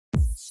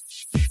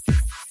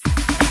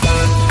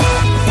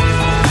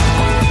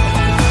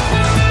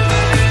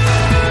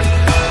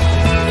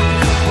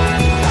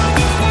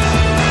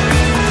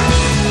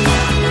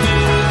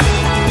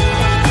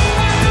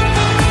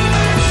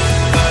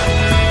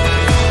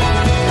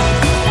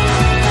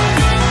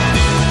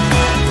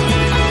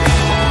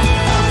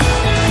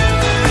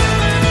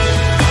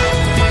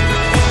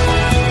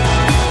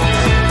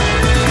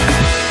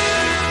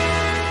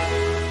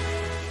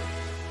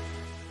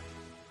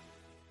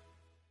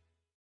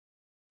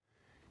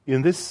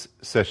In this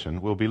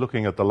session, we'll be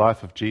looking at the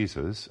life of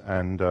Jesus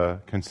and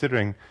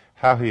considering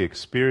how he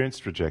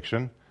experienced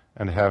rejection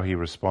and how he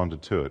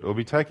responded to it. We'll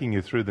be taking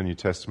you through the New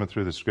Testament,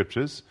 through the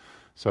Scriptures,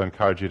 so I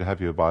encourage you to have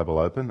your Bible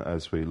open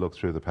as we look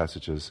through the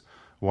passages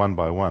one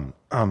by one.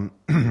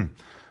 The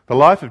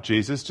life of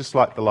Jesus, just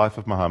like the life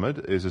of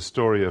Muhammad, is a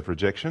story of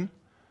rejection,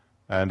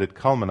 and it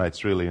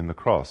culminates really in the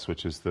cross,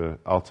 which is the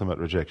ultimate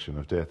rejection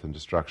of death and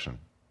destruction.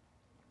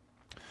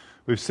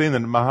 We've seen that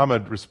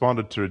Muhammad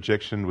responded to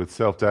rejection with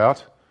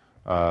self-doubt,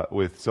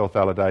 with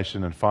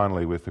self-validation, and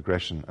finally with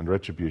aggression and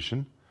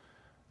retribution.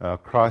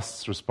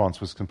 Christ's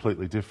response was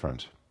completely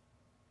different.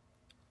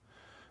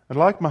 And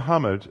like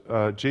Muhammad,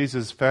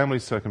 Jesus' family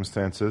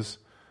circumstances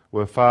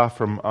were far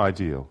from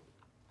ideal.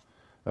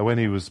 When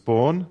he was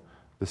born,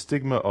 the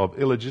stigma of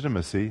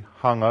illegitimacy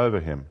hung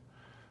over him.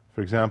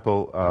 For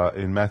example,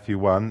 in Matthew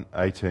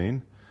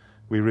 1:18,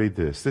 we read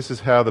this. This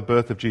is how the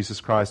birth of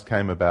Jesus Christ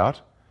came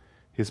about.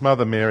 His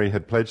mother Mary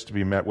was pledged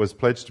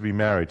to be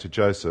married to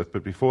Joseph,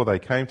 but before they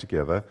came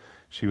together,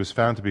 she was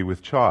found to be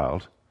with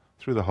child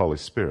through the Holy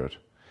Spirit.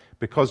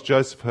 Because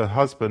Joseph, her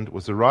husband,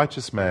 was a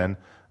righteous man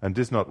and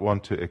did not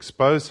want to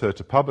expose her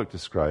to public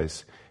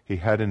disgrace, he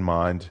had in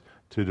mind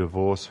to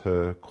divorce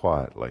her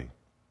quietly.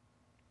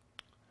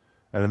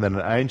 And then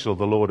an angel of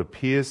the Lord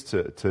appears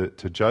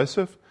to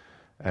Joseph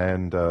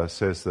and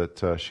says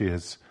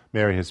that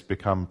Mary has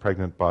become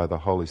pregnant by the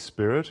Holy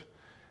Spirit,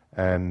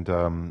 and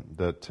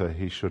that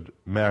he should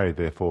marry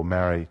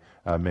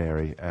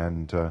Mary.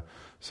 And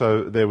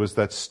so there was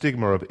that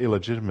stigma of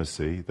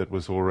illegitimacy that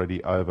was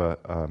already over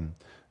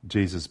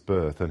Jesus'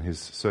 birth and his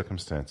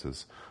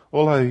circumstances.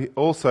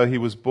 Also, he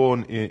was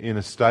born in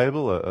a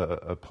stable,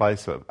 a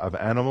place of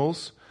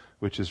animals,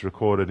 which is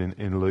recorded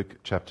in Luke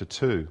chapter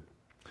 2.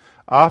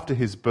 After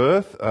his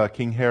birth,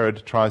 King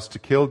Herod tries to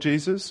kill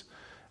Jesus,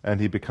 and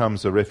he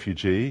becomes a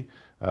refugee,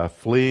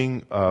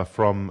 fleeing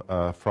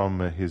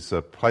from his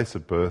place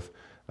of birth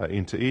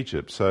into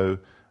Egypt. So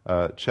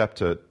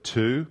chapter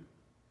 2,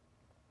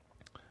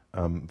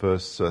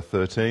 verse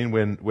 13,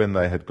 when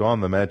they had gone,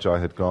 the Magi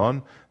had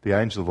gone, the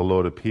angel of the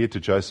Lord appeared to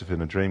Joseph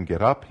in a dream.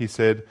 Get up, he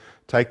said,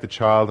 take the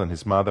child and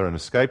his mother and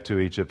escape to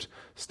Egypt.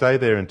 Stay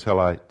there until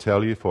I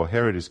tell you, for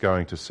Herod is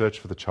going to search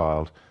for the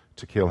child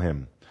to kill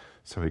him.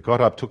 So he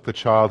got up, took the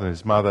child and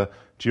his mother.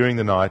 During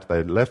the night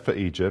they left for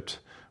Egypt,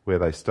 where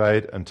they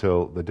stayed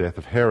until the death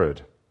of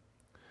Herod.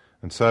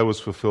 And so was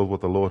fulfilled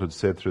what the Lord had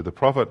said through the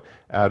prophet,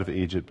 out of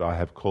Egypt I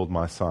have called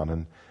my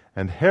son.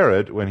 And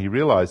Herod, when he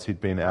realized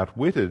he'd been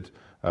outwitted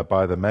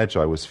by the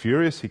Magi, was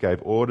furious. He gave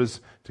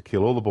orders to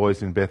kill all the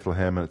boys in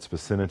Bethlehem and its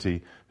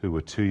vicinity who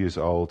were 2 years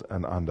old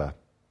and under.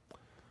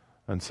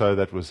 And so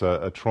that was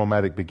a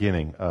traumatic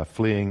beginning,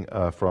 fleeing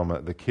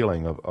from the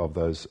killing of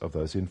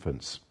those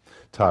infants,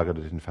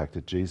 targeted in fact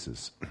at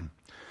Jesus.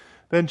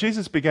 Then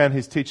Jesus began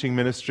his teaching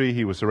ministry.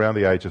 He was around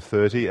the age of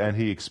 30 and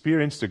he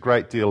experienced a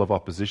great deal of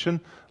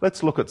opposition.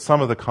 Let's look at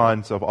some of the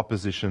kinds of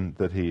opposition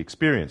that he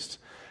experienced.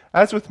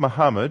 As with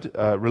Muhammad,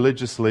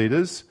 religious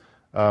leaders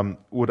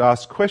would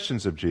ask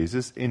questions of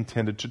Jesus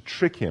intended to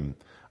trick him,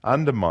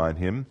 undermine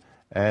him,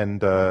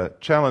 and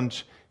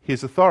challenge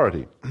his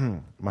authority.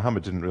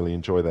 Muhammad didn't really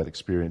enjoy that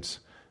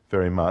experience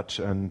very much,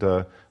 and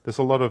there's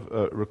a lot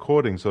of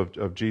recordings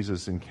of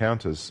Jesus'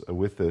 encounters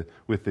with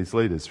these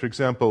leaders. For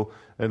example,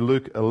 in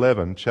Luke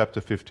 11, chapter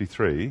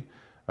 53,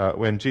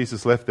 when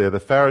Jesus left there, the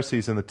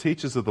Pharisees and the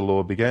teachers of the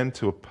law began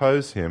to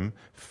oppose him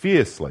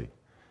fiercely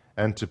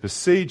and to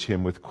besiege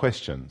him with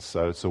questions.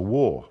 So it's a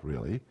war,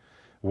 really,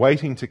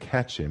 waiting to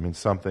catch him in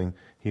something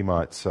he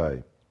might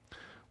say.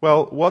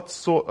 Well, what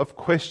sort of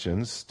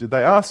questions did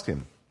they ask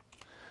him?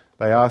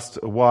 They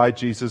asked why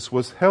Jesus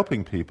was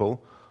helping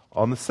people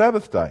on the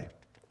Sabbath day,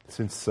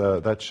 since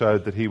that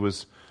showed that he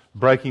was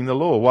breaking the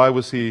law. Why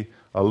was he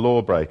a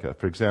lawbreaker?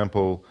 For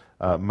example,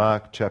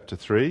 Mark chapter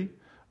 3,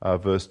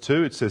 verse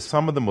 2, it says,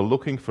 some of them were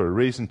looking for a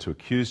reason to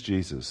accuse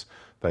Jesus.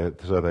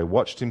 So they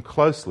watched him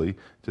closely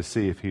to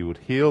see if he would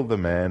heal the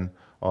man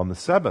on the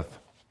Sabbath.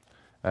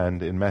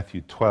 And in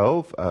Matthew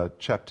 12,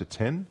 chapter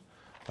 10,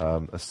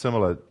 a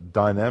similar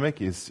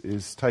dynamic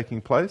is taking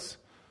place.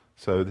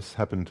 So this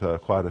happened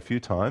quite a few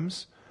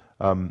times.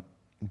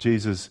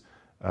 Jesus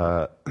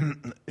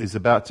is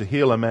about to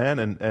heal a man,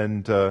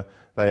 and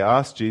they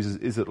asked Jesus,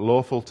 is it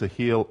lawful to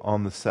heal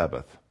on the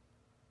Sabbath?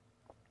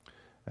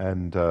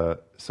 And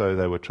so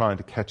they were trying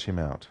to catch him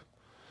out.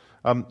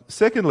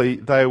 Secondly,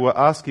 they were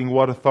asking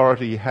what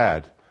authority he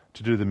had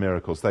to do the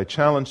miracles. They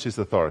challenged his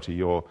authority.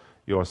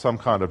 You're some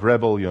kind of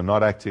rebel, you're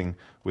not acting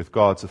with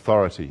God's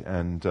authority.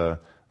 And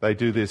they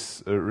do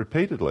this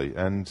repeatedly,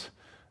 and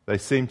they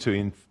seem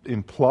to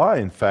imply,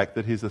 in fact,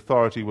 that his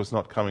authority was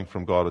not coming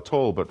from God at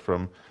all, but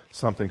from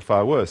something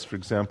far worse. For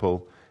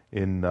example,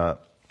 in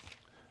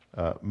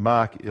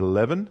Mark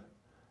 11,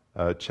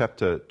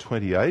 chapter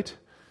 28,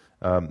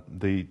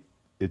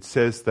 it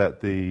says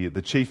that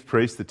the chief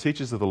priests, the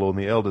teachers of the law, and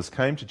the elders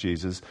came to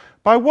Jesus.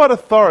 By what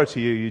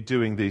authority are you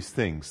doing these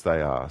things,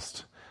 they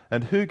asked.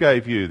 And who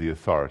gave you the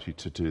authority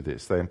to do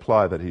this? They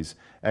imply that he's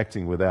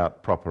acting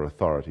without proper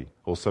authority.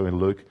 Also in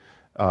Luke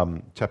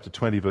chapter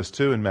 20, verse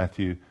 2, and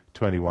Matthew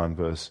 21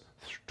 verse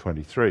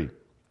 23.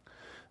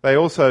 They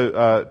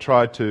also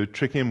tried to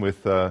trick him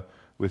with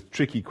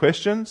tricky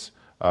questions.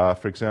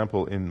 For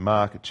example, in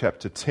Mark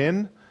chapter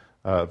 10,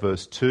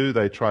 verse 2,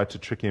 they tried to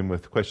trick him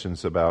with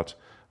questions about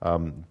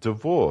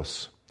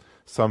divorce.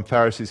 Some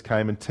Pharisees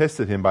came and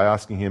tested him by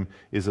asking him,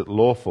 is it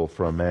lawful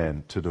for a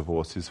man to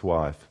divorce his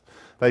wife?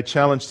 They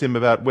challenged him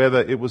about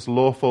whether it was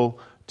lawful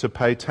to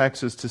pay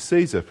taxes to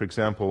Caesar. For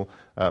example,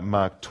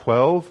 Mark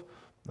 12,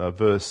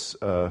 verse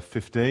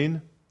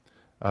 15,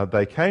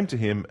 they came to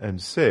him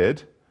and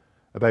said,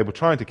 they were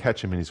trying to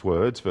catch him in his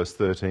words, verse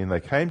 13, they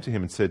came to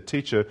him and said,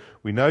 Teacher,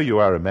 we know you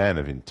are a man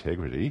of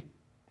integrity.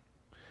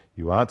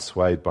 You aren't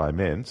swayed by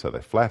men, so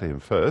they flatter him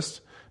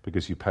first,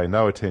 because you pay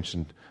no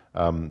attention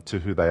to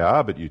who they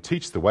are, but you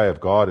teach the way of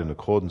God in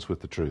accordance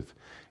with the truth.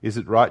 Is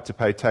it right to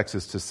pay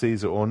taxes to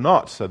Caesar or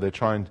not? So they're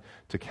trying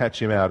to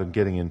catch him out and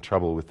getting in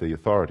trouble with the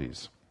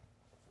authorities.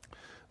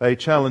 They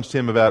challenged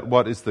him about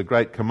what is the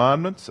great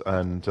commandment,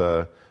 and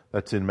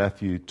that's in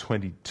Matthew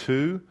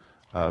 22,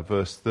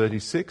 verse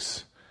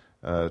 36,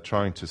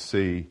 trying to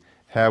see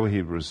how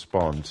he would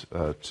respond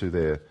to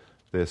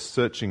their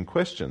searching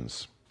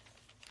questions.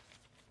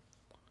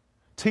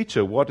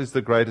 Teacher, what is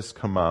the greatest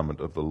commandment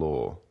of the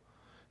law?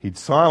 He'd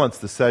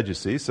silenced the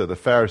Sadducees, so the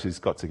Pharisees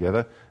got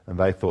together and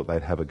they thought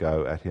they'd have a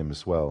go at him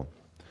as well.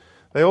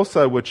 They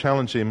also were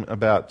challenging him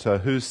about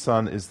whose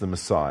son is the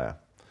Messiah.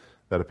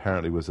 That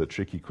apparently was a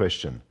tricky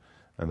question,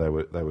 and they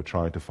were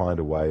trying to find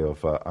a way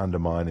of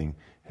undermining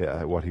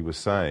what he was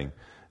saying.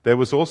 There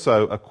was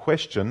also a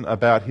question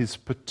about his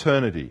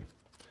paternity.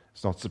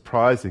 It's not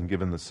surprising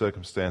given the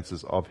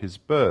circumstances of his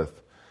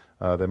birth.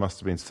 There must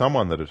have been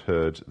someone that had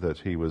heard that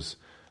he was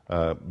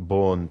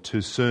born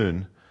too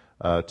soon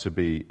to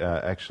be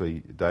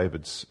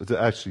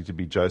to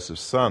be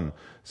Joseph's son.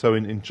 So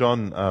in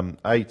John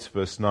 8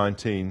 verse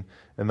 19,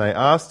 and they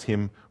asked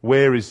him,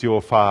 "Where is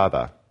your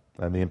father?"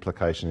 And the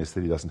implication is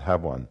that he doesn't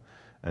have one.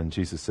 And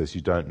Jesus says,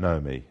 "You don't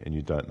know me, and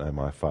you don't know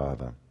my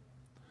Father."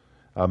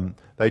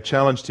 They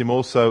challenged him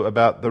also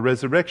about the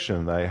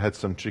resurrection. They had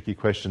some tricky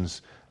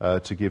questions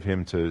to give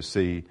him to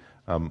see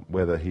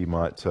whether he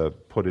might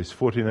put his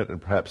foot in it and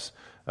perhaps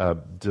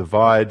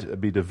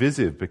be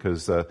divisive,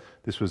 because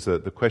this was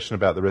the question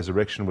about the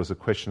resurrection was a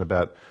question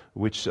about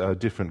which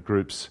different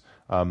groups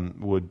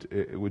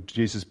would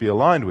Jesus be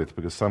aligned with,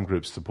 because some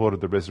groups supported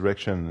the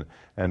resurrection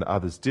and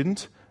others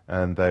didn't,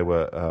 and they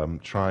were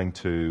trying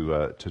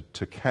to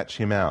catch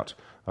him out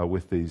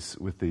with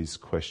these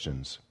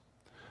questions.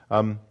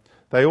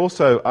 They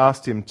also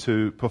asked him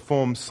to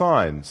perform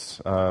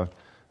signs.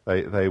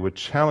 They were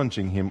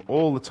challenging him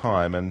all the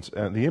time, and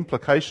the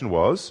implication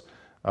was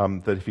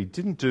that if he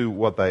didn't do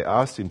what they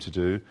asked him to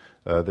do,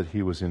 that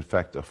he was in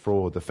fact a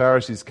fraud. The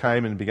Pharisees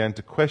came and began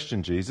to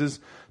question Jesus.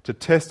 To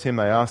test him,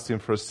 they asked him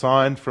for a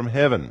sign from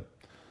heaven.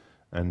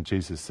 And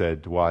Jesus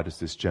said, "Why does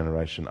this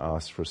generation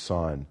ask for a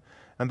sign?"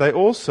 And they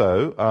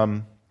also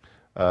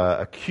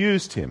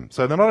accused him.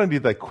 So not only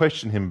did they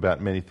question him about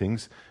many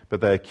things,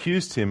 but they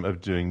accused him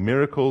of doing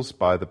miracles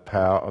by the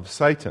power of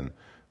Satan,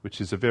 which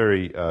is a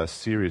very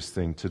serious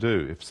thing to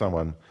do. If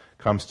someone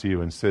comes to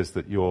you and says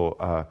that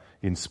you're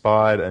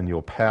inspired and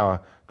your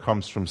power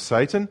comes from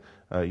Satan,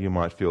 you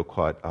might feel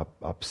quite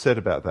upset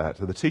about that.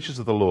 So the teachers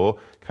of the law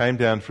came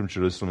down from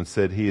Jerusalem and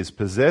said, "He is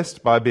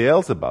possessed by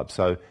Beelzebub."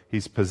 So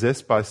he's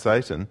possessed by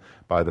Satan,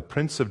 by the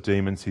prince of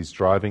demons. He's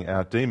driving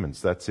out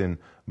demons. That's in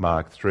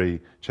Mark 3,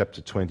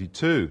 chapter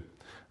 22.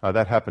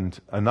 That happened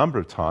a number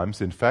of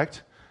times, in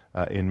fact.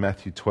 In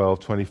Matthew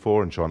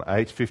 12:24 and John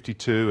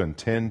 8:52 and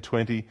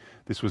 10:20,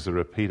 this was a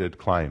repeated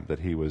claim that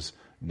he was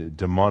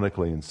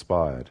demonically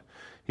inspired.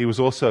 He was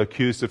also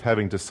accused of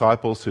having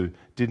disciples who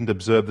didn't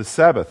observe the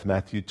Sabbath,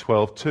 Matthew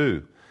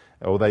 12:2,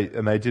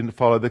 and they didn't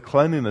follow the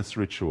cleanliness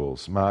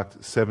rituals, Mark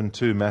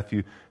 7:2,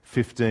 Matthew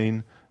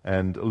 15,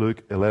 and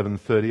Luke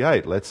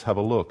 11:38. Let's have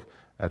a look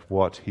at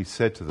what he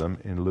said to them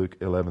in Luke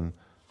 11,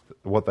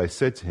 what they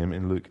said to him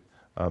in Luke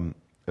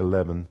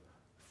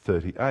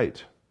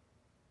 11:38.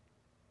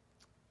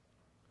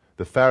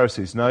 The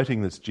Pharisees,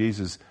 noting that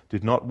Jesus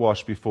did not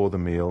wash before the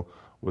meal,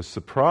 was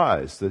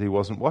surprised that he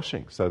wasn't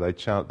washing. So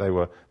they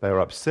were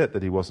upset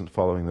that he wasn't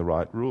following the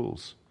right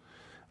rules.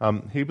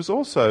 He was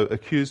also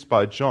accused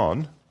by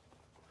John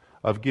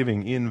of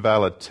giving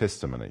invalid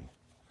testimony.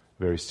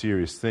 Very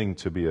serious thing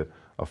to be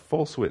a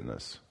false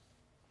witness.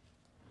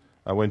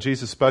 When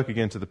Jesus spoke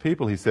again to the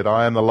people, he said,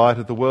 "I am the light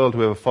of the world.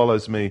 Whoever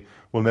follows me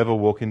will never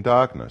walk in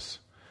darkness,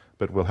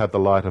 but will have the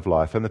light of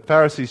life." And the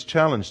Pharisees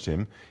challenged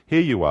him,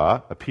 "Here you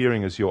are,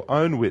 appearing as your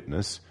own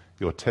witness.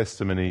 Your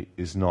testimony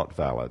is not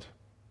valid."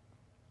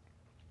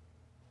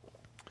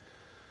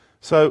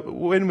 So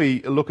when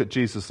we look at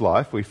Jesus'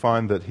 life, we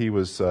find that he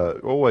was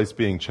always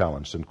being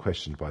challenged and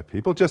questioned by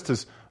people, just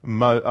as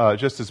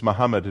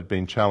Muhammad had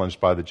been challenged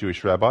by the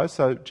Jewish rabbis.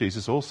 So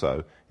Jesus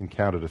also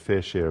encountered a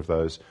fair share of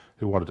those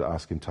who wanted to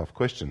ask him tough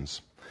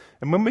questions.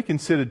 And when we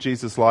consider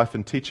Jesus' life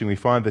and teaching, we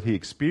find that he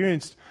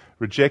experienced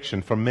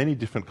rejection from many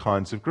different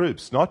kinds of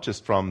groups, not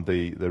just from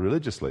the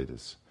religious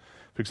leaders.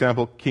 For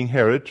example, King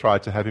Herod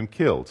tried to have him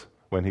killed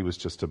when he was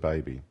just a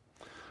baby.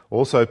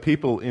 Also,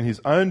 people in his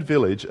own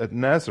village at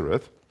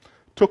Nazareth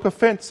took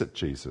offense at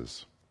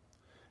Jesus.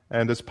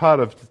 And as part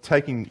of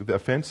taking the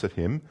offense at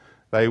him,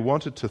 they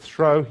wanted to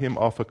throw him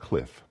off a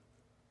cliff.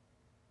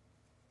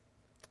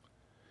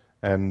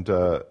 And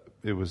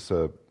it was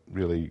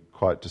really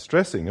quite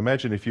distressing.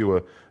 Imagine if you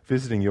were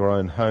visiting your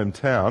own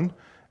hometown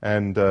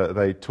and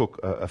they took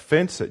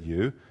offense at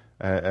you,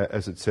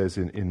 as it says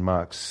in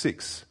Mark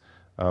 6,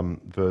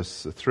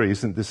 verse 3.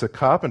 Isn't this a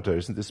carpenter?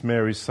 Isn't this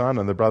Mary's son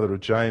and the brother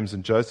of James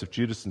and Joseph,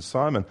 Judas and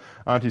Simon?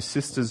 Aren't his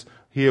sisters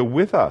here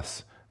with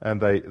us? And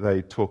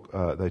they took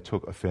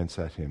offense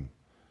at him.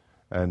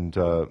 And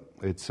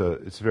it's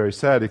very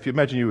sad. If you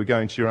imagine you were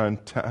going to your own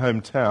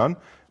hometown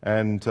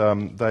and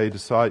they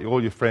decide,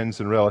 all your friends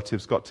and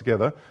relatives got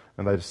together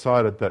and they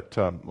decided that,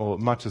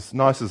 much as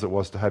nice as it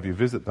was to have you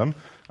visit them,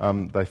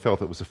 they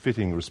felt it was a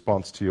fitting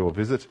response to your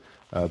visit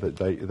that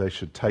they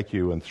should take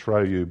you and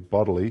throw you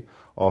bodily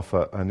off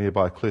a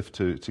nearby cliff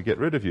to get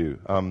rid of you.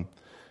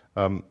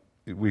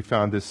 We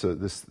found this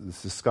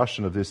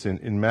discussion of this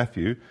in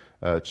Matthew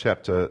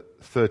chapter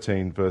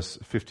 13, verse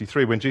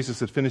 53. When Jesus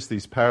had finished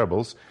these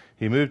parables,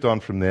 he moved on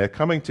from there.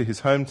 Coming to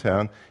his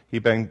hometown, he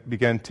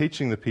began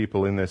teaching the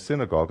people in their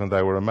synagogue, and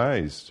they were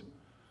amazed.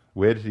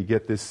 Where did he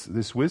get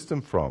this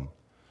wisdom from?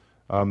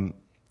 And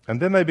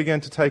then they began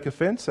to take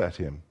offense at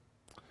him.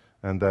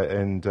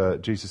 And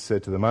Jesus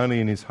said to them, only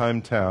in his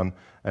hometown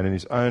and in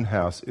his own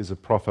house is a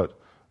prophet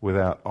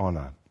without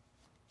honour.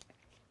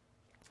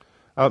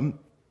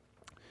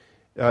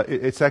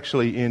 It's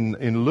actually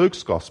in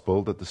Luke's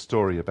Gospel that the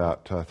story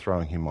about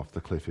throwing him off the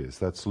cliff is.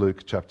 That's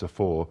Luke chapter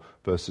 4,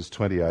 verses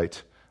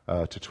 28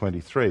 to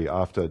 23,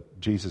 after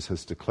Jesus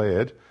has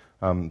declared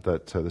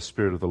that the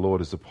Spirit of the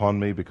Lord is upon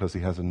me because he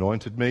has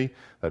anointed me.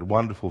 That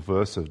wonderful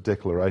verse of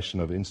declaration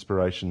of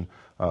inspiration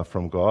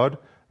from God.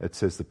 It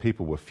says the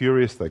people were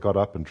furious. They got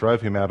up and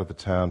drove him out of the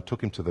town,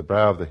 took him to the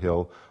brow of the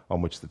hill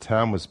on which the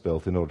town was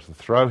built in order to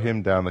throw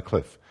him down the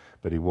cliff.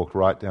 But he walked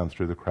right down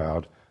through the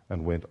crowd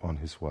and went on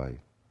his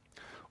way.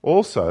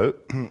 Also,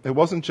 it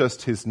wasn't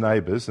just his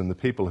neighbours and the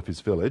people of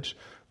his village,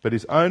 but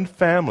his own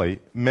family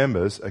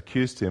members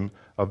accused him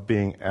of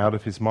being out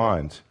of his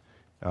mind.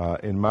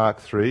 In Mark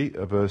 3,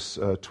 verse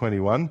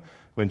 21,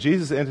 when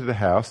Jesus entered a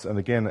house, and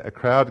again a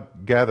crowd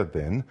gathered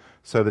then,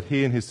 so that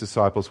he and his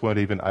disciples weren't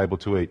even able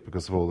to eat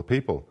because of all the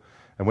people.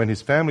 And when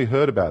his family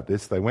heard about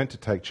this, they went to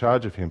take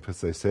charge of him because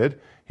they said,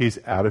 he's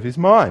out of his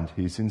mind,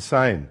 he's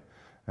insane.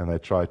 And they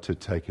tried to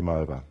take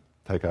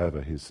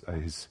over his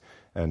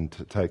and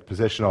to take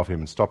possession of him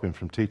and stop him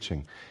from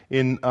teaching.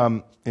 In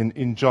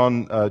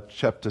John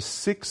chapter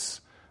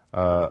 6,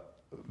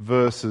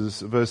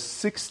 verse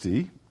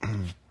 60,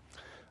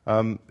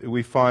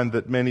 we find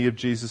that many of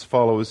Jesus'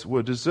 followers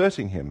were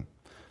deserting him.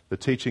 The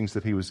teachings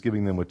that he was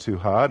giving them were too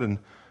hard, and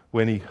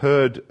when they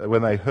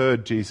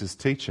heard Jesus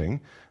teaching,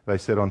 they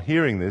said, on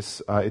hearing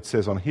this,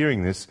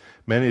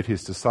 many of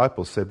his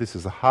disciples said, this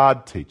is a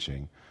hard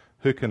teaching.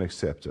 Who can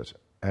accept it?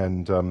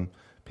 And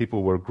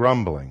people were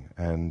grumbling,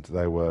 and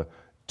they were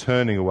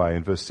turning away.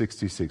 In verse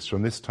 66,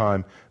 from this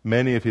time,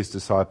 many of his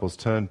disciples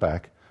turned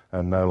back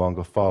and no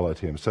longer followed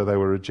him. So they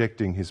were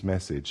rejecting his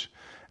message.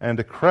 And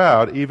a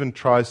crowd even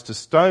tries to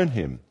stone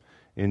him.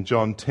 In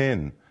John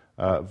 10,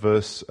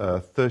 verse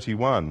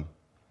 31,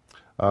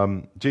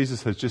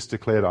 Jesus has just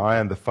declared, I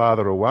and the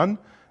Father are one.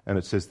 And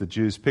it says the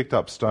Jews picked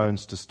up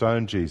stones to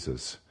stone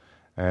Jesus.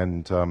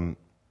 And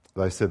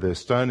they said they're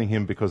stoning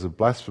him because of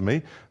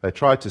blasphemy. They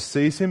tried to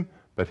seize him,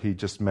 but he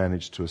just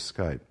managed to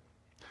escape.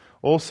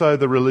 Also,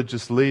 the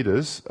religious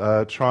leaders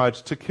tried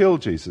to kill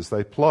Jesus.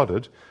 They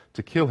plotted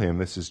to kill him.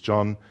 This is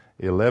John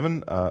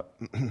 11,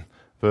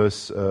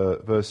 verse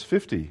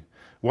 50.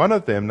 One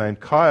of them, named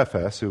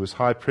Caiaphas, who was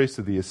high priest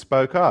of the year,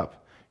 spoke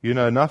up. You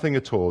know nothing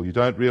at all. You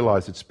don't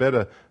realize it's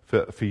better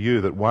for you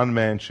that one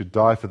man should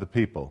die for the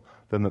people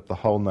than that the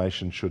whole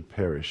nation should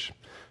perish.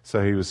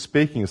 So he was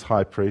speaking as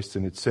high priest,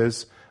 and it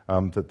says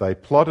that they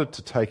plotted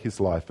to take his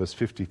life. Verse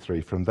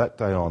 53, from that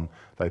day on,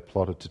 they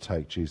plotted to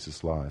take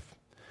Jesus' life.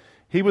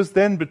 He was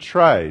then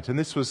betrayed, and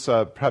this was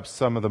perhaps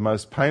some of the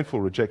most painful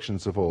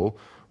rejections of all,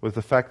 with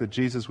the fact that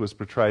Jesus was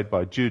betrayed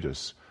by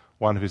Judas,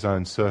 one of his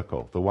own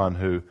circle, the one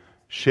who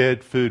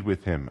shared food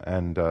with him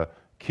and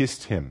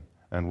kissed him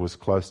and was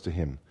close to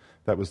him.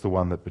 That was the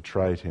one that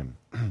betrayed him.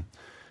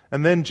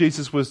 And then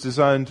Jesus was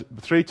disowned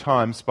 3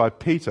 times by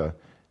Peter,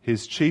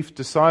 his chief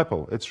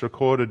disciple. It's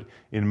recorded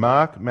in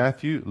Mark,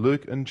 Matthew,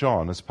 Luke, and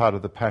John as part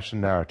of the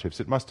Passion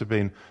narratives. It must have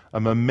been a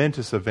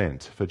momentous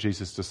event for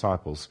Jesus'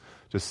 disciples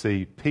to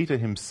see Peter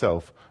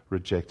himself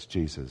reject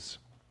Jesus.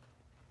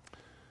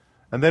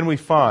 And then we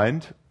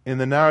find in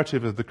the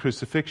narrative of the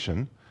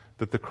crucifixion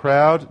that the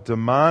crowd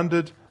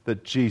demanded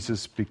that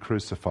Jesus be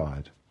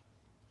crucified.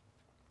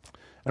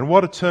 And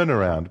what a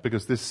turnaround,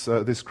 because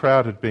this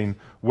crowd had been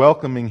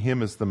welcoming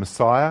him as the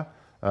Messiah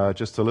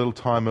just a little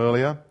time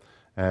earlier,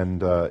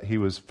 and he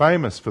was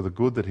famous for the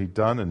good that he'd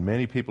done, and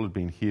many people had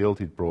been healed.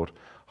 He'd brought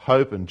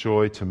hope and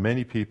joy to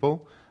many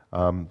people,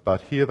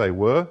 but here they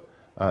were,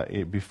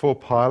 before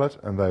Pilate,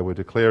 and they were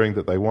declaring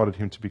that they wanted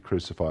him to be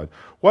crucified.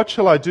 "What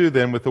shall I do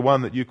then with the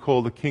one that you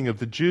call the King of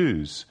the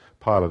Jews?"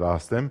 Pilate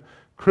asked them.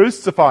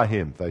 "Crucify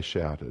him," they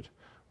shouted.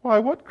 "Why,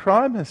 what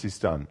crime has he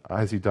done?"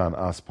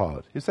 asked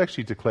Pilate. He's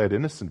actually declared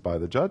innocent by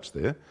the judge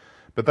there.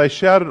 But they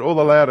shouted all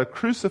the louder,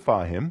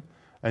 "Crucify him."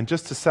 And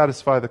just to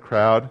satisfy the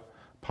crowd,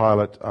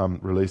 Pilate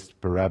released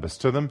Barabbas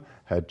to them,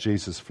 had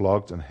Jesus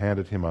flogged, and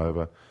handed him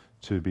over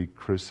to be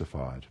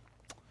crucified.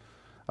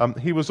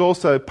 He was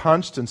also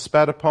punched and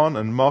spat upon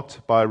and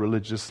mocked by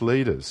religious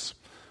leaders.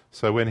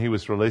 So when he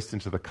was released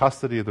into the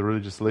custody of the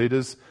religious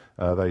leaders,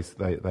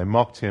 they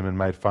mocked him and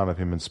made fun of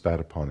him and spat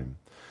upon him.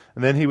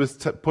 And then he was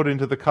put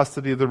into the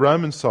custody of the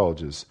Roman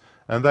soldiers,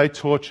 and they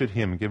tortured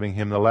him, giving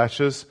him the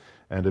lashes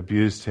and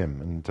abused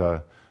him.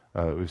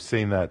 And we've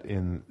seen that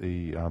in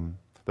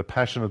the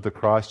Passion of the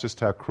Christ, just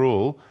how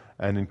cruel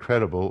and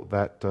incredible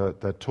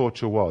that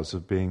torture was,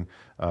 of being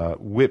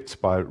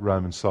whipped by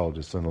Roman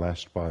soldiers and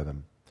lashed by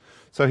them.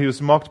 So he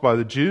was mocked by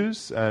the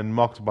Jews and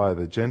mocked by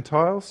the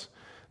Gentiles.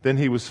 Then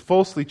he was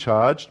falsely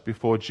charged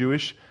before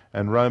Jewish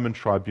and Roman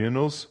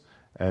tribunals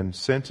and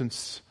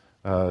sentenced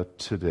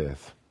to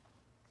death.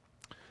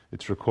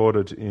 It's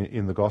recorded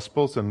in the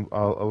Gospels, and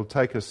I'll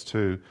take us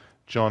to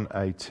John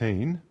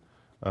 18,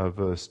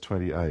 verse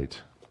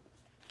 28.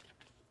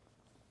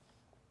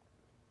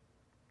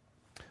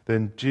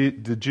 Then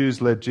the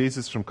Jews led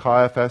Jesus from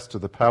Caiaphas to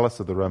the palace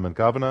of the Roman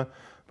governor.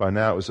 By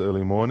now it was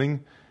early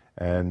morning,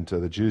 and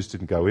the Jews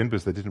didn't go in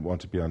because they didn't want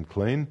to be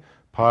unclean.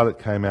 Pilate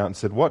came out and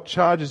said, "What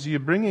charges are you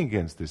bringing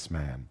against this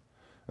man?"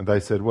 And they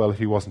said, "Well, if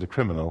he wasn't a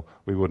criminal,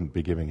 we wouldn't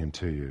be giving him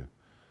to you."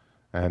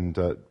 And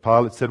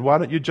Pilate said, "Why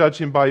don't you judge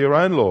him by your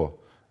own law?"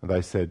 And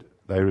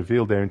they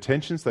revealed their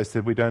intentions. They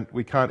said,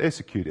 we can't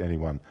execute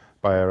anyone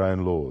by our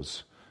own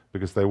laws,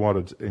 because they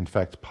wanted, in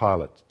fact,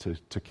 Pilate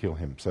to kill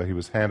him. So he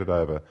was handed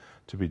over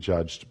to be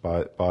judged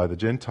by the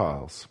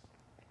Gentiles.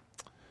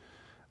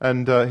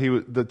 And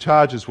the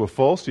charges were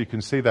false. You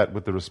can see that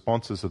with the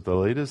responses of the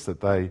leaders, that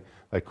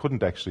they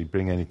couldn't actually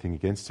bring anything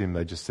against him.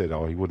 They just said,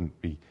 "Oh, he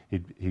wouldn't be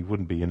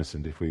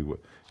innocent if we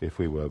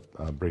were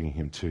bringing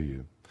him to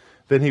you."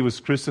 Then he was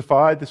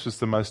crucified. This was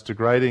the most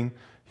degrading,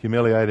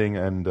 humiliating,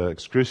 and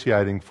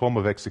excruciating form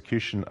of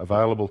execution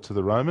available to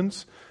the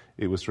Romans.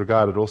 It was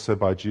regarded also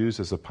by Jews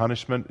as a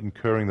punishment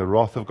incurring the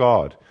wrath of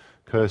God.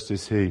 "Cursed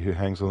is he who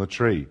hangs on the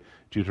tree,"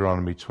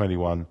 Deuteronomy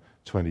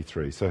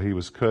 21:23. So he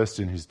was cursed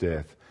in his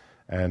death,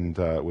 and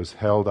was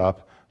held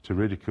up to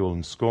ridicule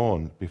and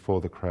scorn before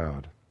the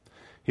crowd.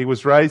 He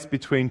was raised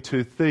between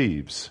two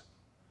thieves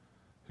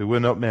who were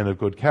not men of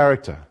good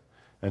character,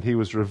 and he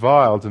was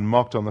reviled and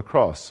mocked on the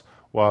cross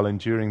while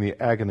enduring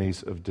the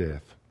agonies of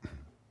death.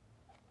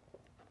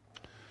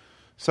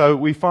 So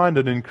we find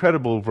an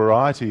incredible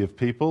variety of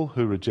people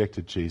who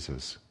rejected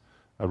Jesus.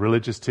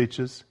 Religious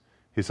teachers,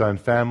 his own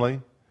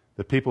family,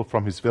 the people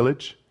from his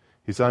village,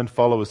 his own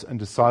followers and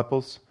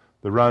disciples,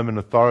 the Roman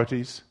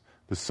authorities,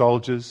 the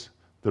soldiers,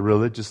 the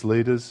religious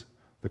leaders,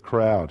 the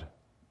crowd.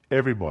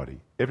 Everybody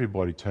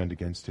turned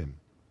against him.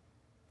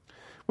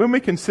 When we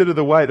consider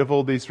the weight of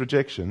all these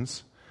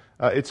rejections,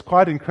 it's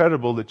quite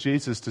incredible that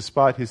Jesus,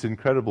 despite his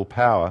incredible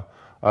power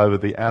over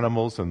the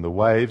animals and the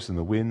waves and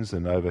the winds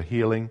and over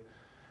healing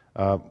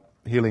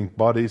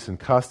bodies and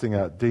casting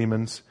out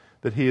demons,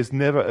 that he is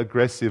never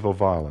aggressive or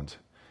violent.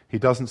 He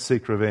doesn't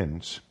seek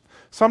revenge.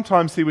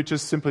 Sometimes he would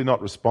just simply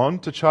not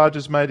respond to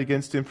charges made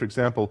against him. For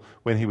example,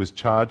 when he was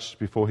charged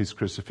before his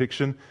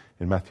crucifixion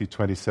in Matthew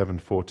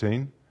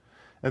 27:14.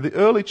 And the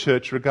early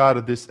church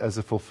regarded this as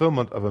a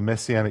fulfillment of a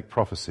messianic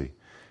prophecy.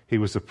 He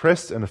was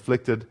oppressed and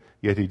afflicted,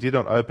 yet he did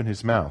not open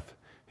his mouth.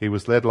 He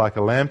was led like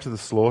a lamb to the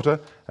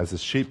slaughter, as a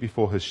sheep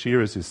before her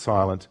shearers is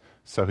silent,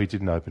 so he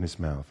didn't open his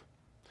mouth.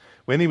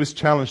 When he was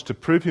challenged to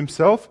prove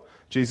himself,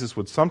 Jesus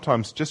would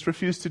sometimes just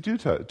refuse to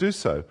do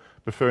so,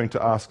 preferring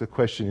to ask a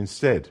question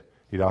instead.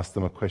 He'd ask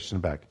them a question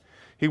back.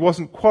 He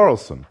wasn't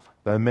quarrelsome,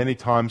 though many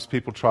times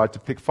people tried to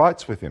pick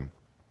fights with him.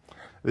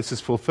 This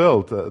is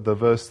fulfilled, the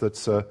verse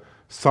that's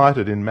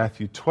cited in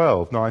Matthew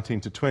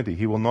 12:19-20.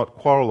 He will not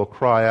quarrel or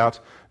cry out.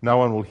 No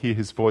one will hear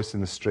his voice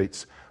in the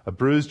streets. A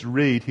bruised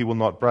reed he will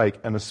not break,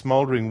 and a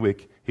smouldering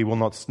wick he will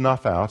not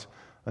snuff out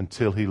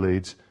until he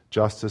leads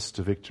justice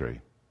to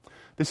victory.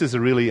 This is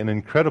an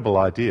incredible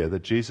idea,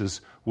 that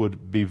Jesus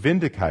would be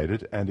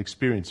vindicated and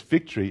experience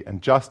victory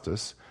and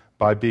justice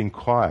by being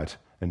quiet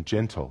and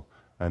gentle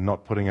and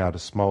not putting out a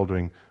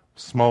smouldering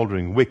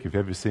wick. If you've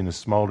ever seen a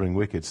smouldering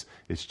wick, it's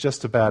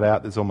just about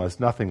out. There's almost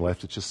nothing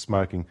left. It's just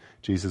smoking.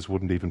 Jesus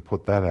wouldn't even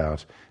put that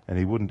out, and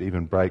he wouldn't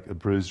even break a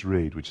bruised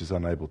reed, which is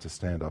unable to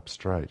stand up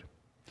straight.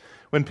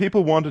 When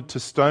people wanted to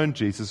stone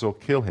Jesus or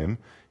kill him,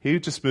 he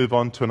would just move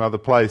on to another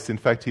place. In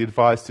fact, he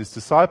advised his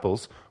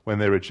disciples, when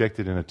they're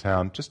rejected in a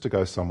town, just to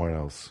go somewhere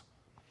else.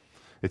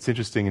 It's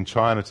interesting in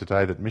China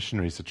today that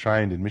missionaries are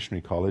trained in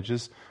missionary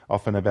colleges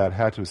often about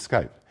how to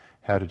escape,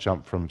 how to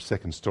jump from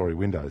second-story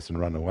windows and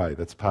run away.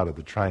 That's part of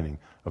the training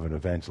of an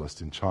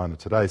evangelist in China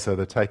today, so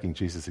they're taking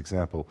Jesus'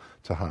 example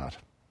to heart.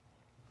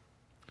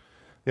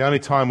 The only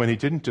time when he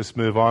didn't just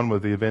move on were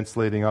the events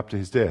leading up to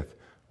his death,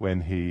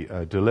 when he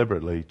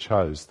deliberately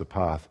chose the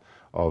path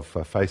of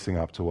facing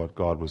up to what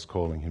God was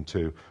calling him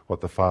to,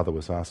 what the Father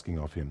was asking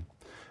of him.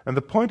 And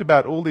the point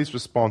about all these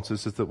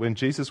responses is that when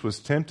Jesus was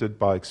tempted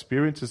by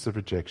experiences of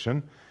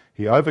rejection,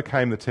 he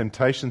overcame the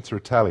temptation to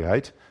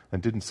retaliate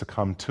and didn't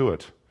succumb to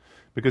it.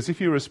 Because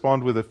if you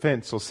respond with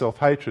offence or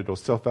self-hatred or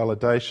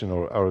self-validation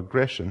or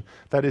aggression,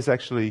 that is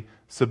actually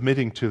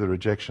submitting to the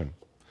rejection.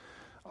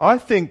 I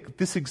think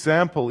this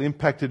example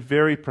impacted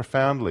very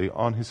profoundly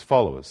on his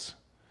followers.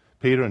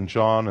 Peter and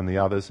John and the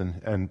others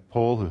and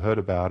Paul, who heard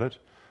about it,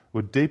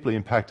 were deeply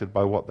impacted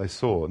by what they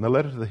saw. And the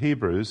letter to the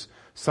Hebrews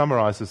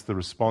summarizes the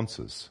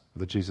responses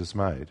that Jesus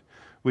made.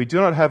 We do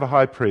not have a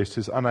high priest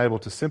who's unable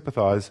to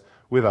sympathize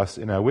with us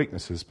in our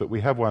weaknesses, but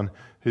we have one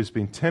who's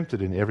been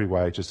tempted in every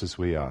way just as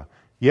we are,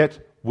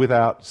 yet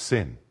without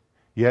sin.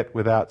 Yet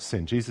without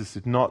sin. Jesus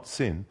did not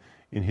sin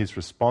in his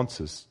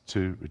responses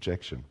to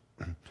rejection.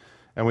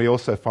 And we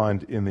also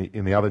find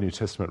in the other New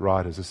Testament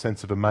writers a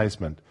sense of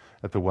amazement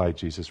at the way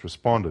Jesus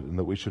responded, and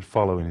that we should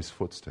follow in his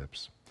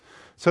footsteps.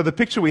 So the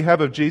picture we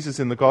have of Jesus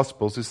in the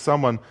Gospels is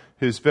someone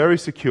who's very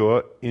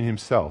secure in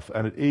himself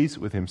and at ease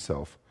with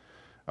himself.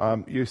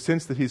 You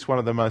sense that he's one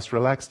of the most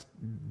relaxed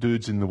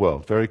dudes in the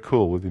world, very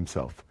cool with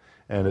himself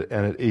and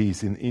at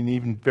ease in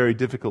even very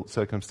difficult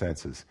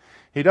circumstances.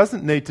 He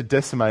doesn't need to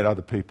decimate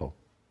other people.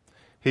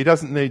 He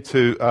doesn't need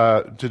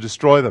to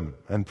destroy them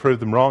and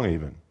prove them wrong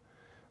even.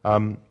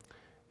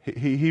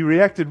 He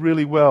reacted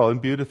really well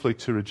and beautifully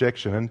to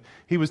rejection, and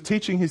he was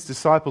teaching his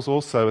disciples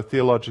also a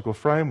theological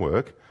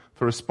framework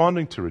for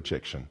responding to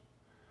rejection,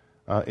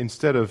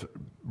 instead of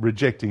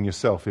rejecting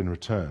yourself in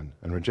return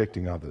and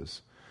rejecting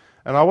others.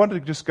 And I wanted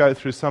to just go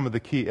through some of the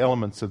key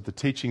elements of the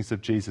teachings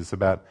of Jesus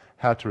about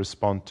how to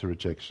respond to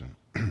rejection.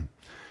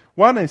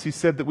 One is he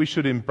said that we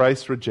should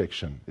embrace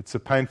rejection. It's a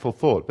painful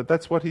thought, but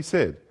that's what he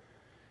said.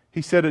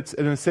 He said it's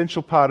an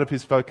essential part of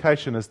his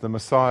vocation as the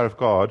Messiah of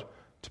God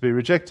to be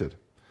rejected.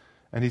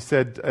 And he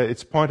said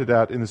it's pointed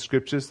out in the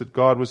scriptures that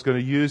God was going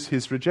to use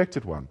his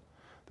rejected one.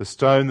 The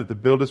stone that the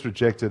builders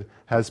rejected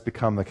has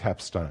become the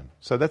capstone.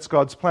 So that's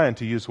God's plan,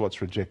 to use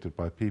what's rejected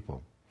by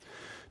people.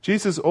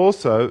 Jesus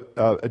also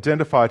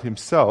identified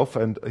himself,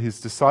 and his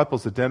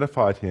disciples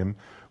identified him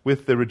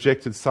with the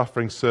rejected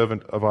suffering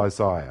servant of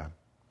Isaiah.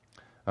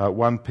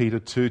 1 Peter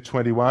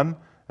 2:21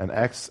 and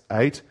Acts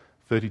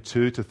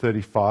 8:32 to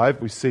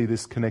 35, we see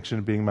this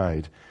connection being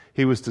made.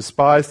 He was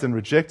despised and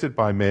rejected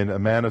by men, a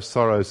man of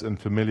sorrows and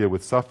familiar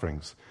with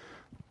sufferings.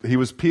 He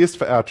was pierced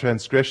for our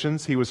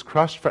transgressions, he was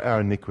crushed for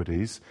our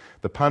iniquities.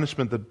 The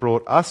punishment that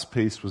brought us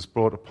peace was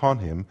brought upon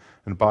him,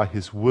 and by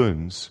his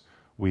wounds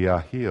we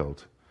are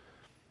healed.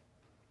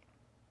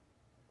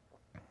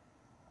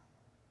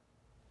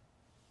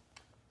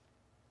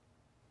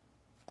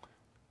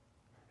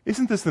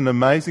 Isn't this an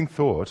amazing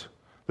thought,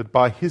 that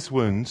by his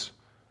wounds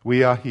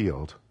we are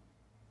healed?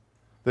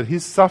 That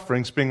his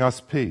sufferings bring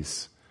us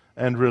peace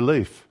and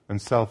relief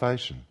and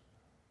salvation.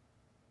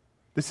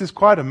 This is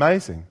quite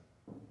amazing.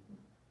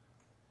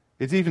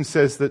 It even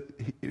says that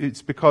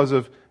it's because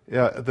of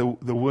the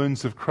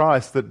wounds of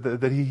Christ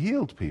that he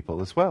healed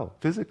people as well,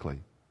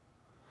 physically.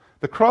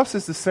 The cross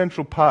is the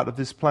central part of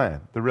this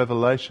plan, the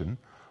revelation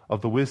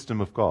of the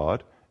wisdom of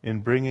God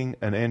in bringing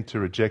an end to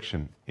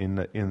rejection in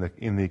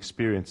the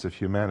experience of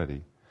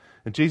humanity.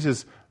 And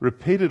Jesus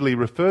repeatedly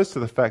refers to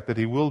the fact that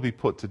he will be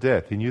put to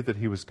death. He knew that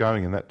he was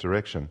going in that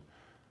direction.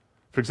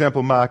 For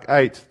example, Mark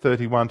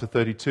 8:31 to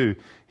 32,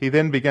 he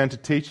then began to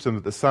teach them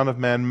that the Son of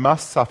Man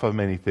must suffer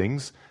many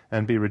things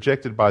and be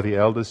rejected by the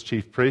elders,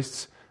 chief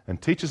priests, and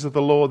teachers of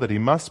the law, that he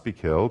must be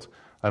killed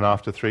and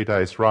after 3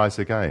 days rise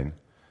again.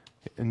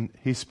 And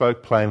he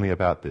spoke plainly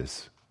about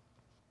this.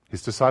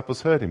 His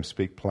disciples heard him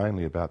speak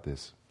plainly about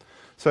this.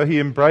 So he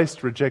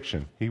embraced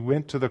rejection. He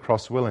went to the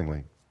cross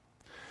willingly.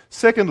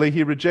 Secondly,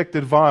 he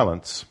rejected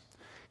violence.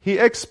 He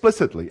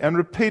explicitly and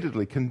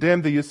repeatedly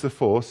condemned the use of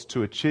force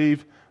to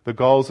achieve the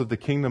goals of the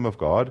kingdom of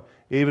God,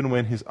 even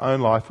when his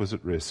own life was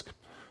at risk.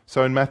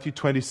 So in Matthew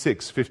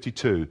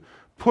 26:52,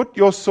 "Put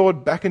your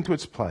sword back into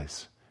its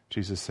place,"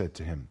 Jesus said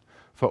to him,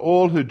 "for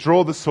all who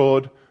draw the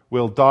sword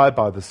will die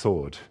by the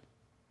sword.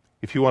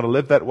 If you want to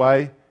live that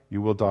way,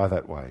 you will die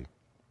that way."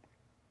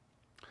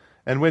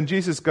 And when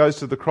Jesus goes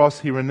to the cross,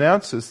 he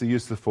renounces the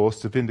use of force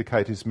to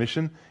vindicate his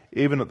mission,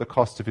 even at the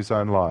cost of his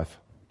own life.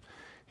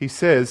 He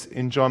says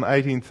in John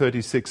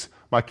 18:36,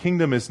 "My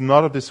kingdom is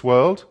not of this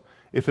world.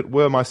 If it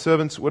were, my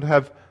servants would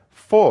have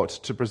fought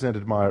to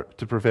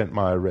prevent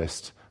my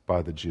arrest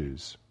by the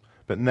Jews.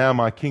 But now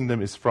my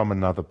kingdom is from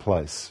another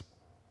place."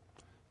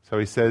 So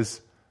he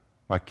says,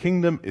 my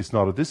kingdom is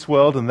not of this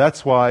world, and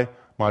that's why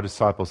my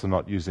disciples are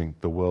not using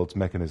the world's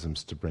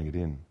mechanisms to bring it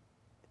in.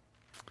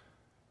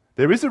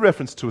 There is a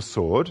reference to a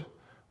sword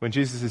when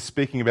Jesus is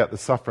speaking about the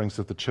sufferings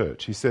of the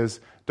church. He says,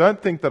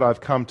 "Don't think that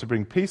I've come to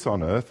bring peace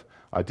on earth.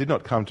 I did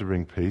not come to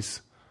bring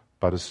peace,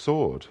 but a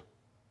sword."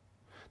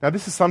 Now,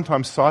 this is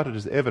sometimes cited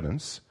as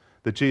evidence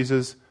that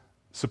Jesus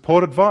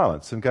supported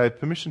violence and gave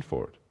permission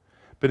for it.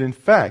 But in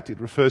fact,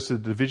 it refers to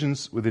the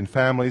divisions within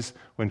families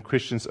when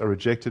Christians are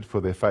rejected for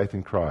their faith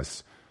in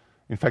Christ.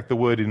 In fact, the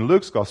word in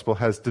Luke's Gospel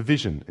has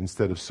division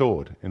instead of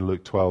sword in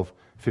Luke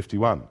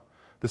 12:51.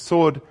 The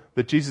sword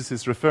that Jesus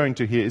is referring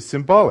to here is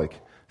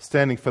symbolic,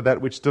 standing for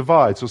that which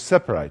divides or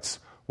separates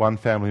one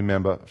family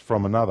member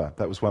from another.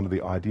 That was one of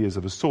the ideas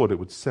of a sword, it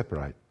would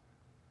separate.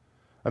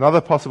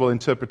 Another possible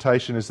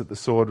interpretation is that the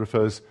sword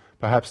refers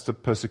perhaps to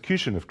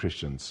persecution of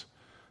Christians.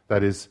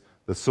 That is,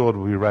 the sword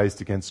will be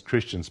raised against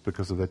Christians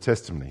because of their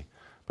testimony.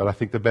 But I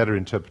think the better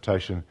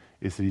interpretation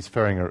is that he's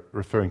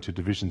referring to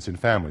divisions in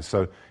families.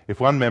 So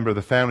if one member of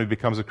the family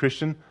becomes a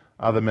Christian,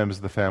 other members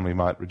of the family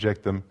might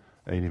reject them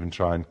and even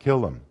try and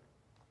kill them.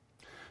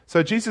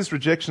 So Jesus'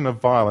 rejection of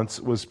violence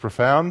was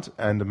profound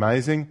and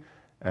amazing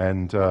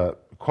and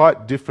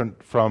quite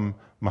different from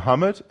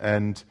Muhammad,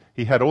 and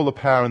he had all the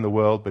power in the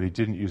world, but he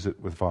didn't use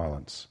it with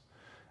violence.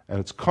 And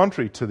it's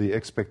contrary to the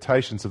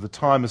expectations of the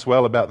time as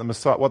well about the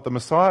Messiah, what the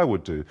Messiah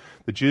would do.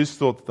 The Jews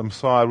thought that the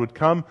Messiah would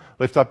come,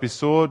 lift up his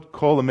sword,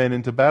 call the men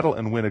into battle,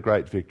 and win a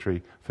great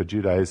victory for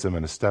Judaism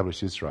and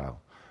establish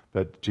Israel.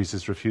 But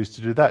Jesus refused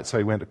to do that, so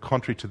he went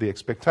contrary to the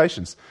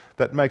expectations.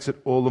 That makes it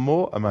all the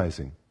more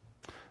amazing.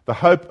 The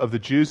hope of the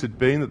Jews had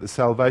been that the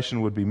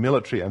salvation would be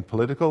military and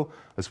political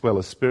as well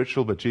as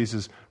spiritual, but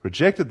Jesus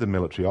rejected the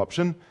military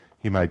option.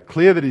 He made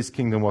clear that his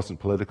kingdom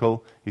wasn't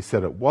political. He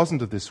said it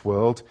wasn't of this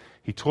world.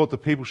 He taught the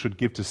people should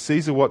give to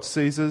Caesar what's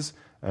Caesar's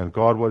and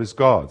God what is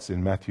God's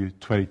in Matthew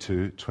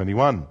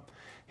 22:21.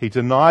 He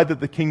denied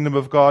that the kingdom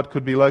of God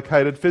could be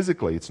located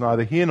physically. It's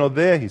neither here nor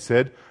there, he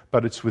said,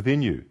 but it's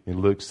within you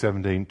in Luke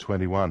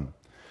 17:21.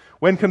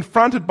 When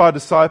confronted by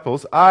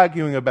disciples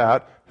arguing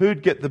about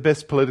who'd get the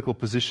best political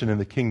position in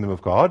the kingdom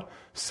of God,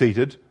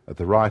 seated at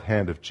the right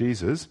hand of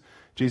Jesus,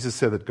 Jesus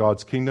said that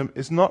God's kingdom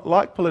is not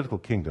like political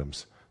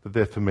kingdoms that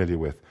they're familiar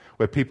with,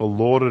 where people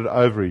lorded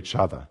over each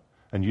other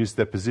and used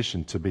their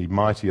position to be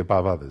mighty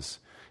above others.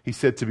 He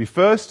said to be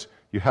first,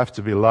 you have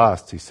to be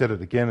last. He said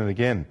it again and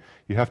again.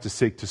 You have to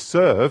seek to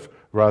serve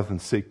rather than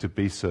seek to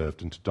be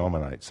served and to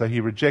dominate. So he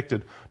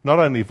rejected not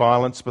only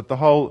violence, but the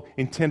whole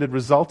intended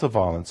result of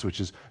violence, which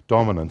is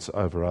dominance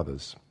over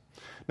others.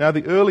 Now,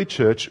 the early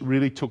church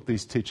really took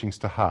these teachings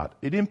to heart.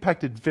 It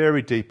impacted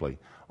very deeply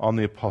on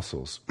the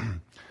apostles,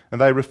 and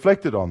they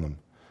reflected on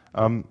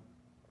them.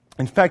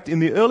 In fact, in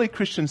the early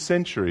Christian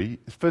century,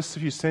 first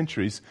few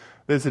centuries,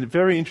 there's a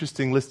very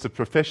interesting list of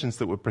professions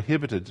that were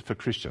prohibited for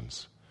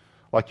Christians.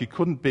 Like you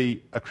couldn't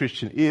be a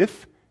Christian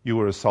if you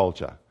were a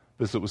soldier,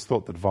 because it was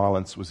thought that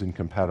violence was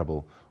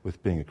incompatible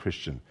with being a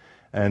Christian.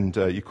 And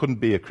you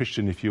couldn't be a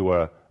Christian if you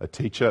were a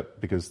teacher,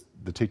 because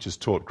the teachers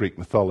taught Greek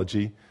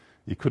mythology.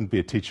 You couldn't be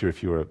a teacher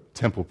if you were a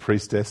temple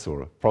priestess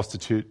or a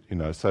prostitute,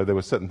 so there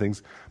were certain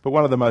things. But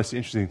one of the most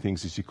interesting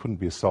things is you couldn't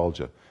be a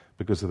soldier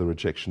because of the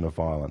rejection of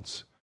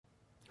violence.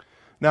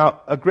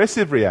 Now,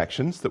 aggressive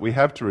reactions that we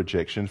have to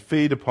rejection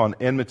feed upon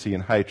enmity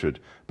and hatred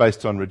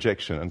based on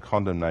rejection and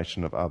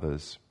condemnation of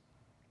others.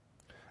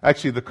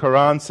 Actually, the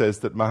Quran says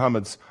that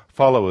Muhammad's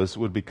followers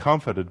would be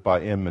comforted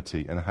by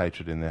enmity and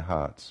hatred in their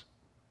hearts.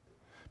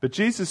 But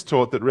Jesus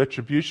taught that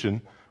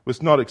retribution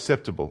was not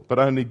acceptable, but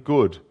only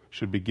good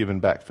should be given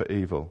back for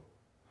evil.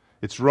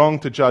 It's wrong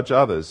to judge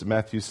others,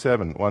 Matthew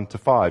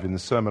 7:1-5 in the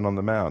Sermon on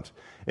the Mount.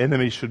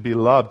 Enemies should be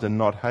loved and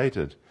not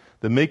hated.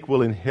 The meek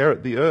will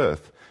inherit the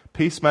earth.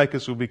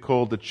 Peacemakers will be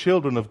called the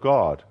children of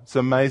God. It's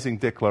an amazing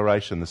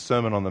declaration. The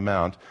Sermon on the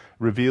Mount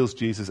reveals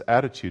Jesus'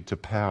 attitude to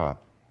power.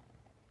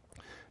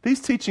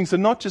 These teachings are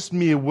not just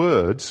mere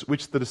words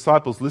which the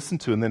disciples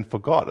listened to and then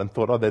forgot and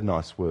thought, they're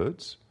nice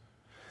words.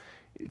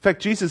 In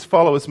fact, Jesus'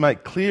 followers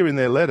make clear in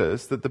their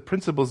letters that the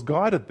principles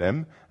guided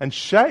them and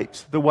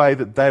shaped the way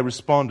that they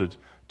responded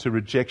to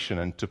rejection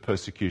and to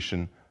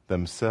persecution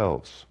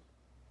themselves.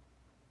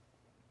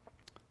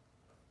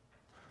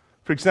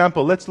 For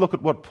example, let's look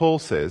at what Paul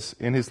says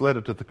in his letter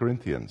to the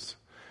Corinthians.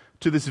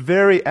 To this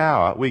very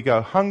hour we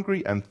go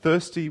hungry and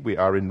thirsty, we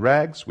are in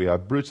rags, we are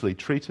brutally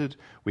treated,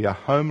 we are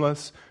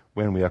homeless.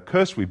 When we are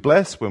cursed, we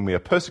bless. When we are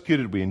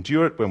persecuted, we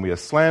endure it. When we are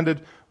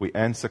slandered, we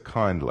answer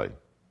kindly.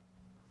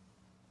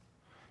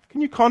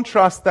 Can you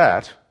contrast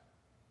that?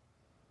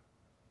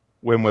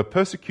 When we're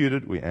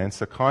persecuted, we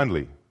answer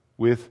kindly.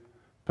 With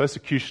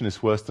persecution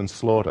is worse than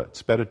slaughter.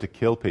 It's better to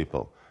kill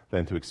people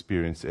than to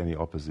experience any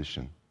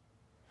opposition.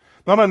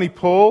 Not only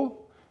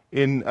Paul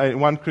in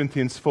 1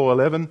 Corinthians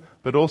 4:11,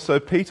 but also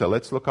Peter.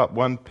 Let's look up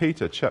 1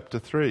 Peter chapter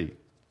 3.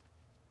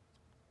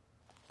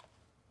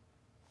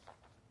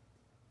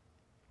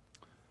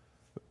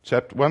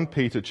 Chapter 1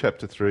 Peter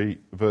chapter 3,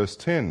 verse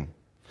 10.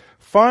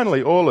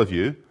 Finally, all of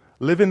you,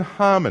 live in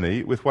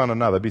harmony with one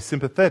another. Be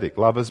sympathetic,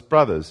 love as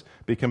brothers.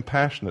 Be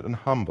compassionate and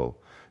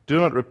humble. Do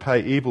not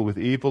repay evil with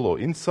evil or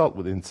insult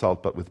with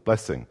insult, but with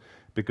blessing.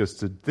 Because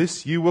to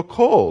this you were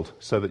called,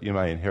 so that you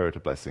may inherit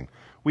a blessing.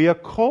 We are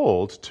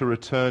called to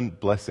return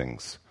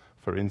blessings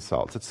for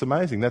insults. It's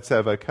amazing. That's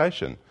our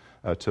vocation,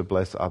 to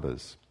bless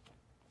others.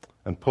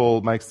 And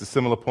Paul makes the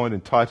similar point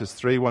in Titus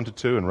 3,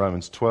 1-2 and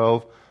Romans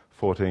 12,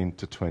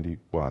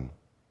 14-21.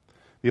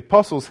 The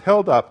apostles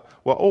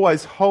were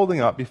always holding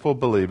up before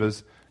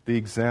believers the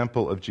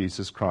example of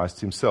Jesus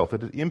Christ himself.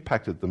 It had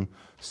impacted them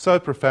so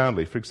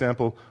profoundly. For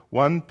example,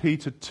 1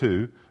 Peter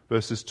 2,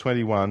 verses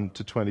 21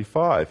 to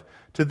 25.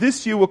 To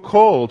this you were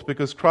called,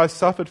 because Christ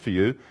suffered for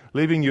you,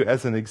 leaving you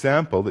as an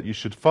example that you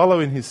should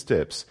follow in his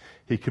steps.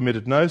 He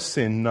committed no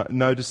sin,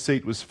 no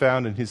deceit was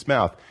found in his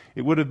mouth.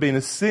 It would have been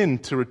a sin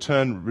to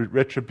return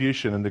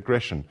retribution and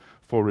aggression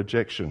for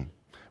rejection.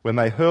 When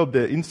they hurled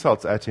their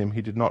insults at him,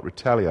 he did not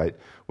retaliate.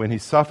 When he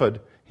suffered,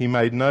 he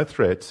made no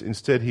threats.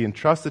 Instead, he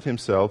entrusted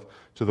himself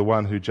to the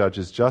one who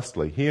judges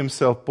justly. He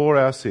himself bore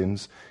our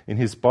sins in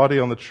his body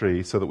on the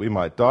tree so that we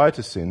might die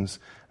to sins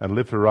and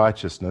live for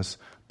righteousness.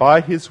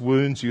 By his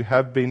wounds you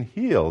have been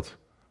healed.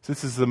 So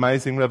this is an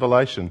amazing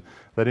revelation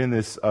that in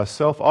this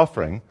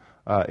self-offering,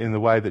 in the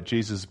way that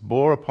Jesus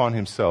bore upon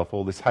himself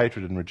all this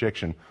hatred and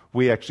rejection,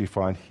 we actually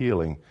find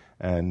healing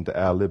and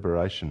our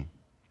liberation.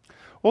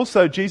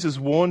 Also, Jesus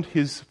warned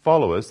his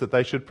followers that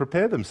they should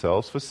prepare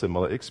themselves for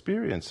similar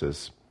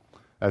experiences.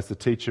 As the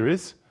teacher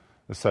is,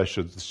 so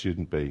should the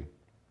student be.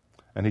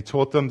 And he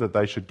taught them that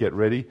they should get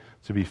ready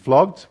to be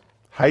flogged,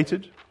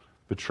 hated,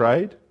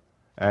 betrayed,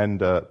 and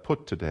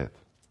put to death.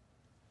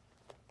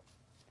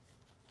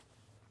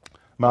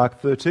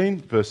 Mark 13,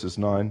 verses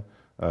 9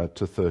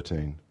 to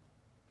 13.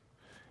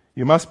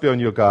 You must be on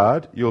your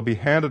guard. You will be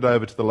handed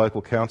over to the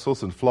local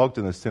councils and flogged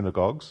in the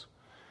synagogues.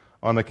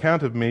 On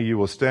account of me, you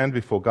will stand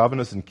before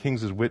governors and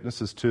kings as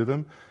witnesses to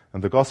them,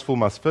 and the gospel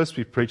must first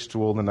be preached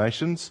to all the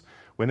nations.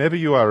 Whenever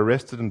you are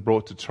arrested and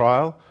brought to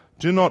trial,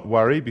 do not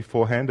worry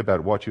beforehand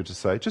about what you're to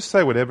say. Just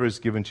say whatever is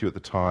given to you at the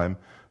time,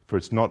 for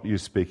it's not you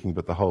speaking,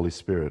 but the Holy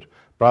Spirit.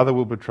 Brother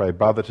will betray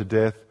brother to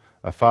death,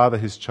 a father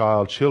his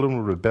child, children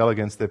will rebel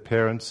against their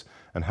parents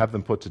and have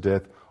them put to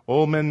death.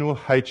 All men will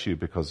hate you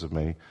because of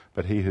me,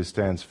 but he who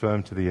stands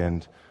firm to the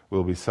end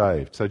will be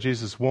saved. So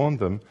Jesus warned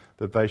them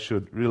that they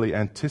should really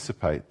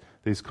anticipate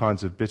these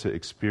kinds of bitter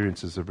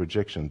experiences of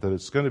rejection, that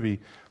it's going to be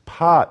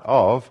part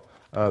of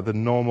the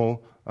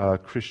normal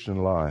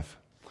Christian life.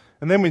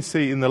 And then we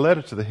see in the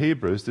letter to the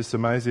Hebrews this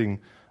amazing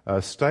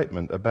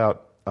statement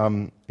about,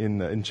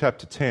 in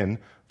chapter 10,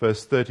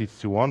 verse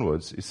 32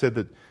 onwards, it said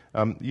that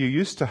you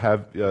used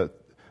to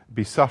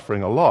be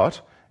suffering a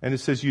lot, and it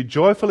says you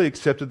joyfully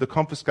accepted the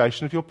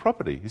confiscation of your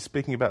property. He's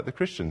speaking about the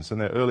Christians and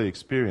their early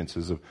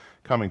experiences of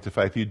coming to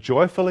faith. You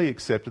joyfully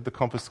accepted the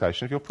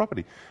confiscation of your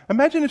property.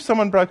 Imagine if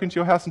someone broke into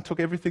your house and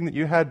took everything that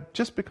you had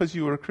just because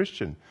you were a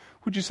Christian.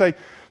 Would you say,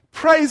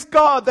 praise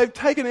God, they've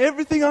taken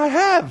everything I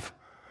have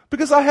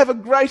because I have a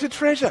greater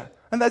treasure,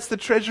 and that's the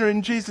treasure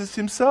in Jesus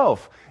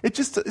himself.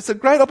 It's a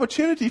great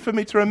opportunity for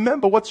me to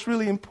remember what's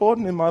really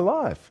important in my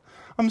life.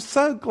 I'm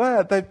so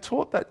glad they've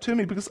taught that to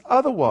me, because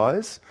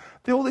otherwise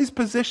all these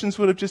possessions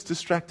would have just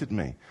distracted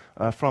me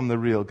from the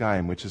real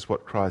game, which is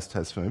what Christ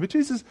has for me. But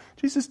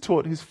Jesus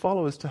taught his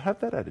followers to have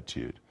that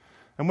attitude.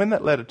 And when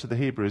that letter to the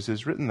Hebrews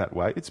is written that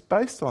way, it's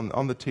based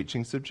on the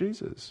teachings of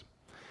Jesus.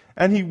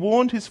 And he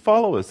warned his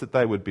followers that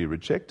they would be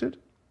rejected,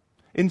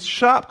 in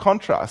sharp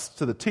contrast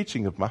to the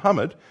teaching of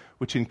Muhammad,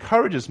 which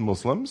encourages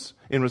Muslims,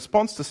 in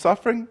response to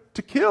suffering,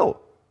 to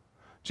kill.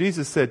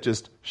 Jesus said,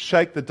 just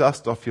shake the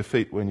dust off your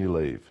feet when you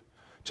leave.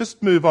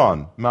 Just move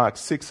on, Mark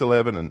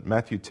 6:11 and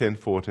Matthew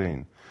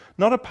 10:14.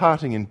 Not a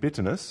parting in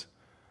bitterness.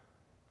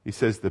 He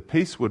says the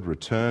peace would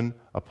return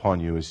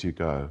upon you as you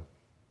go.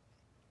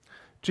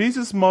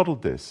 Jesus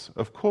modelled this,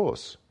 of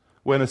course.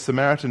 When a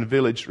Samaritan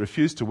village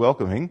refused to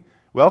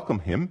welcome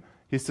him,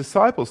 his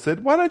disciples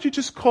said, why don't you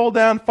just call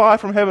down fire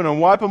from heaven and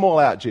wipe them all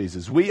out,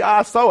 Jesus? We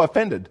are so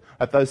offended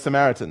at those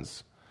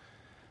Samaritans.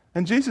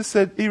 And Jesus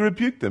said, he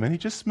rebuked them and he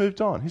just moved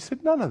on. He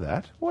said, none of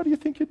that. What do you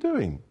think you're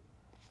doing?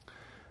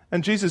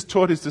 And Jesus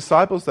taught his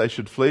disciples they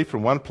should flee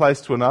from one place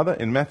to another.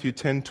 In Matthew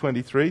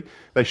 10:23,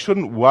 they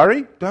shouldn't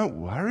worry. Don't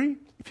worry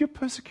if you're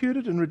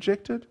persecuted and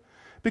rejected,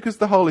 because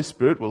the Holy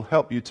Spirit will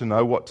help you to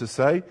know what to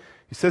say.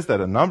 He says that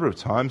a number of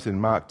times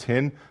in Mark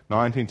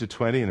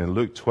 10:19-20, and in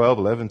Luke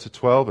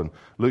 12:11-12, and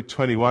Luke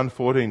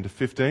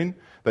 21:14-15.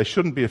 They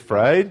shouldn't be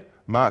afraid.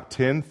 Mark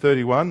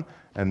 10:31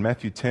 and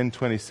Matthew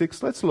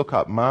 10:26. Let's look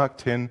up Mark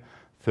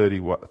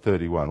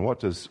 10:31.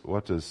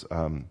 What does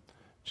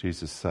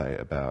Jesus say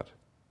about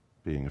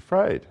being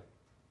afraid?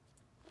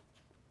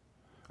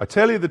 I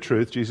tell you the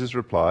truth, Jesus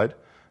replied,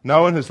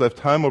 no one who's left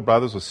home or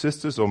brothers or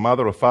sisters or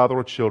mother or father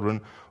or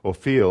children or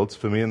fields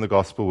for me in the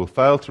gospel will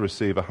fail to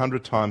receive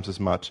 100 times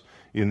as much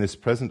in this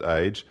present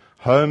age,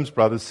 homes,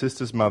 brothers,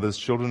 sisters, mothers,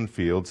 children and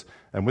fields,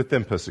 and with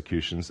them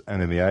persecutions,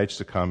 and in the age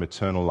to come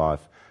eternal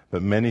life.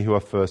 But many who are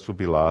first will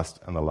be last,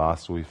 and the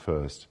last will be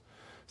first.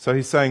 So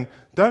he's saying,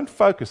 don't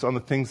focus on the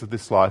things of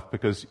this life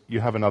because you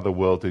have another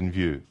world in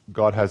view.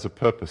 God has a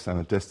purpose and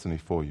a destiny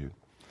for you.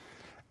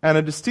 And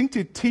a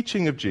distinctive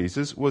teaching of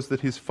Jesus was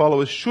that his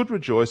followers should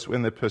rejoice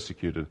when they're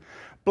persecuted.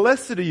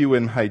 Blessed are you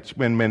when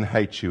men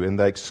hate you and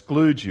they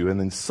exclude you and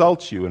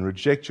insult you and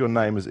reject your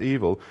name as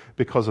evil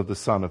because of the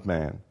Son of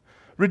Man.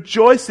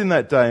 Rejoice in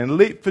that day and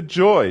leap for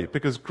joy,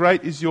 because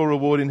great is your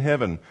reward in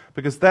heaven,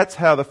 because that's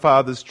how the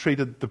fathers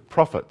treated the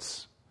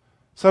prophets.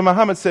 So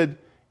Muhammad said,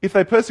 if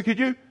they persecute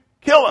you,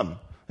 kill them.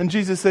 And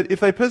Jesus said, if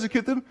they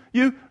persecute them,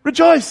 you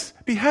rejoice,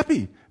 be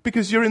happy,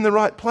 because you're in the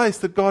right place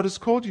that God has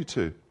called you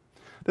to.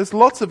 There's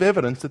lots of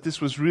evidence that this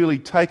was really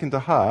taken to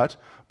heart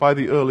by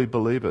the early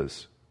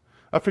believers.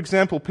 For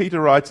example, Peter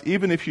writes,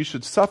 "Even if you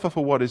should suffer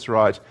for what is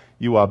right,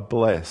 you are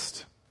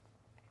blessed."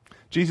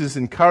 Jesus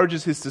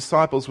encourages his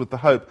disciples with the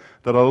hope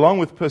that along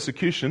with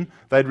persecution,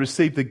 they'd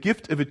receive the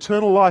gift of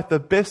eternal life. The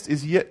best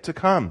is yet to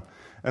come.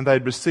 And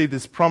they'd receive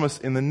this promise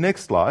in the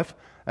next life.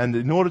 And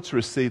in order to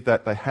receive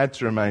that, they had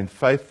to remain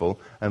faithful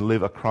and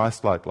live a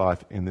Christ-like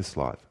life in this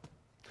life.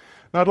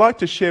 Now, I'd like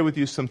to share with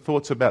you some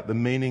thoughts about the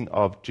meaning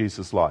of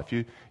Jesus' life.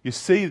 You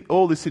see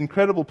all this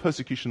incredible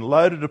persecution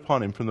loaded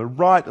upon him from the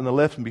right and the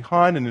left and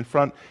behind and in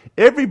front.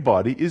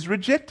 Everybody is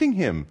rejecting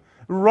him,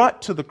 right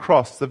to the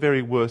cross, the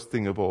very worst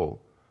thing of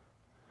all.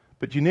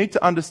 But you need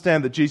to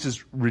understand that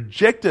Jesus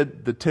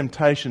rejected the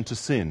temptation to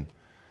sin.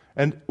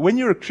 And when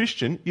you're a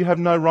Christian, you have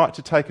no right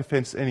to take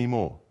offense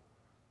anymore.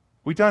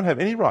 We don't have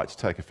any right to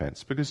take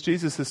offense because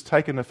Jesus has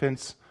taken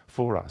offense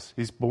for us.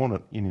 He's borne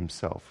it in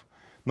himself.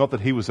 Not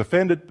that he was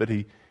offended, but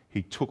he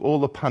took all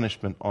the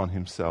punishment on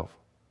himself.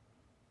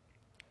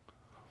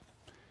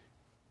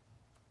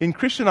 In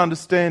Christian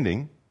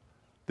understanding,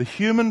 the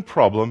human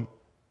problem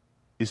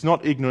is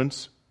not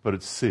ignorance, but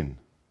it's sin.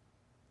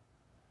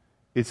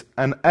 It's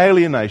an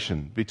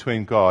alienation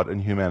between God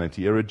and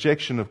humanity, a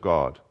rejection of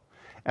God.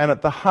 And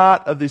at the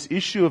heart of this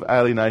issue of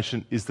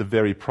alienation is the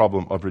very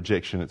problem of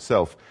rejection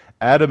itself.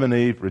 Adam and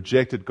Eve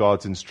rejected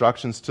God's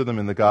instructions to them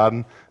in the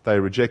garden. They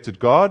rejected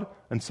God,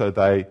 and so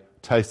they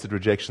tasted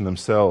rejection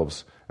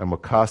themselves and were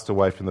cast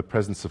away from the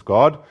presence of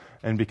God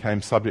and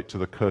became subject to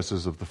the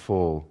curses of the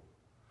fall.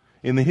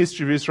 In the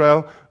history of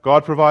Israel,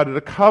 God provided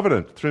a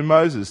covenant through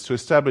Moses to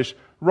establish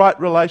right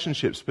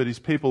relationships, but his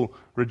people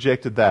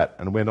rejected that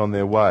and went on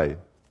their way.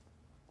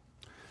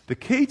 The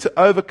key to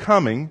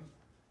overcoming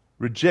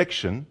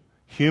rejection,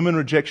 human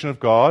rejection of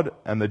God,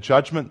 and the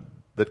judgment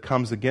that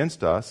comes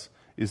against us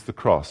is the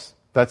cross.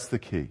 That's the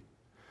key.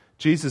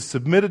 Jesus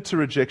submitted to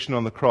rejection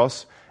on the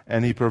cross,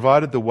 and he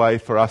provided the way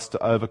for us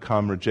to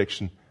overcome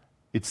rejection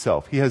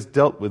itself. He has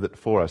dealt with it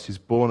for us. He's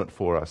borne it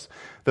for us.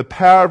 The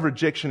power of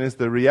rejection is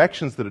the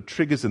reactions that it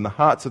triggers in the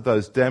hearts of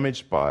those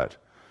damaged by it.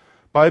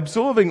 By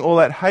absorbing all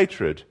that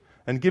hatred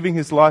and giving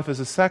his life as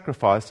a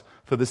sacrifice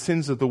for the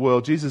sins of the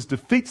world, Jesus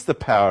defeats the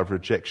power of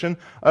rejection,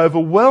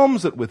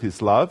 overwhelms it with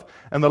his love,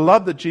 and the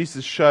love that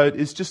Jesus showed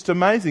is just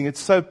amazing. It's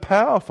so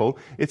powerful.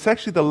 It's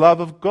actually the love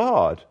of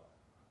God,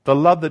 the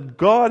love that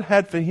God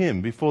had for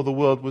him before the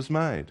world was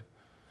made.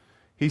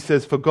 He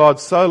says, "For God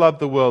so loved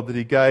the world that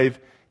he gave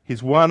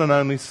his one and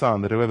only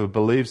Son, that whoever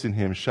believes in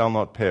him shall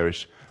not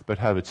perish, but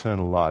have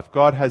eternal life."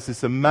 God has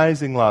this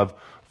amazing love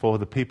for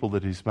the people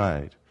that he's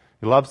made.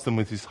 He loves them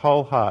with his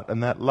whole heart,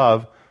 and that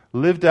love,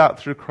 lived out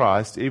through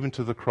Christ, even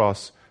to the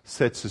cross,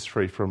 sets us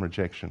free from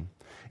rejection.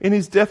 In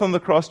his death on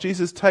the cross,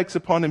 Jesus takes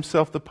upon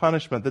himself the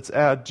punishment that's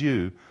our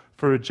due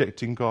for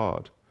rejecting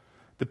God.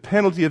 The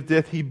penalty of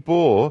death he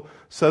bore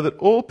so that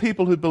all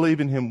people who believe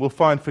in him will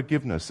find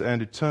forgiveness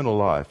and eternal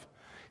life.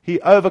 He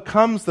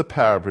overcomes the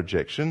power of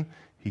rejection.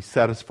 He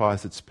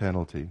satisfies its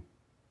penalty.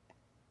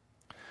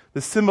 The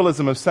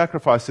symbolism of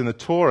sacrifice in the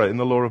Torah, in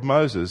the law of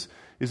Moses,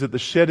 is that the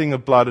shedding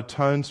of blood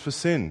atones for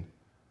sin.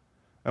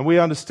 And we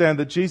understand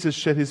that Jesus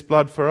shed his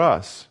blood for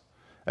us,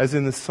 as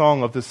in the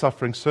song of the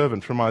suffering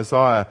servant from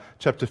Isaiah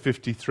chapter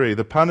 53.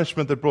 "The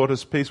punishment that brought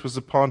us peace was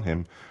upon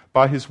him.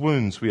 By his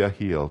wounds we are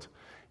healed.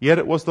 Yet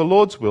it was the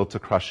Lord's will to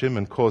crush him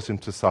and cause him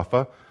to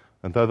suffer.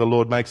 And though the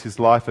Lord makes his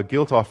life a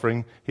guilt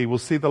offering, he will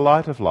see the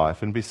light of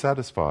life and be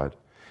satisfied.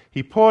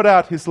 He poured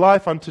out his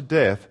life unto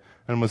death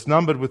and was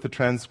numbered with the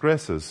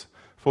transgressors,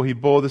 for he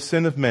bore the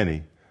sin of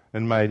many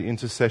and made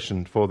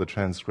intercession for the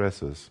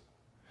transgressors."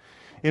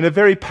 In a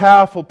very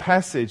powerful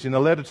passage in a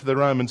letter to the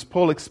Romans,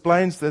 Paul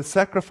explains the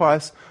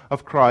sacrifice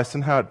of Christ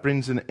and how it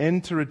brings an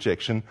end to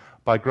rejection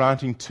by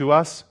granting to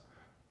us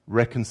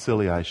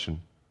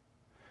reconciliation.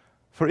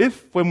 "For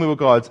if, when we were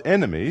God's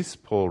enemies,"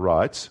 Paul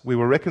writes, "we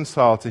were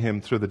reconciled to him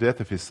through the death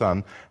of his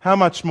Son, how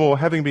much more,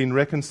 having been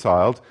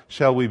reconciled,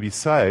 shall we be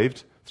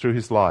saved through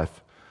his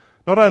life?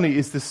 Not only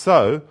is this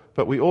so,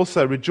 but we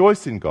also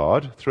rejoice in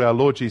God through our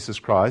Lord Jesus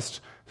Christ,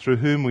 through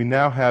whom we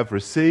now have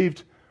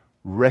received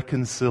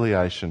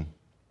reconciliation."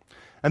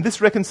 And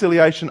this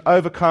reconciliation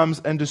overcomes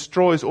and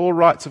destroys all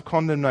rights of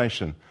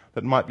condemnation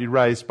that might be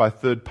raised by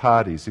third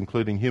parties,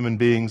 including human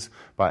beings,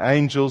 by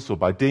angels or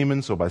by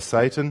demons or by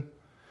Satan.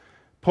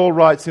 Paul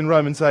writes in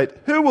Romans 8,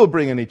 "Who will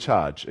bring any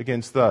charge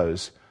against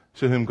those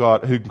whom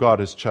God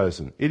has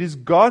chosen? It is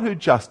God who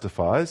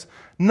justifies.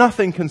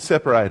 Nothing can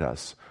separate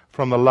us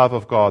from the love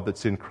of God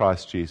that's in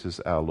Christ Jesus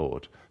our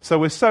Lord." So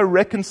we're so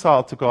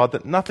reconciled to God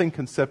that nothing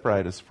can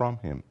separate us from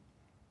him.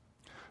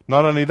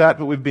 Not only that,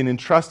 but we've been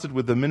entrusted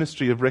with the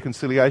ministry of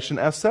reconciliation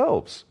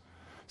ourselves.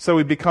 So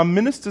we become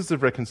ministers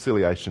of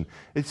reconciliation,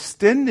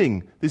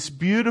 extending this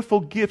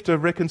beautiful gift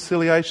of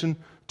reconciliation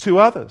to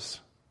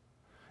others.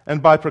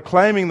 And by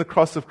proclaiming the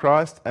cross of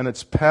Christ and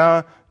its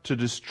power to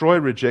destroy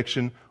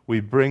rejection,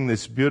 we bring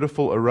this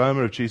beautiful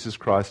aroma of Jesus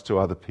Christ to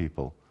other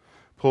people.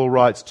 Paul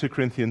writes, 2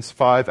 Corinthians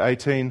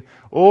 5:18,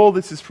 "All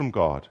this is from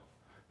God,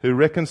 who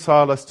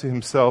reconciled us to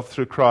himself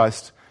through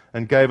Christ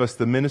and gave us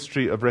the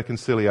ministry of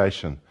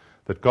reconciliation,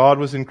 But God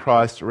was in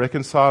Christ,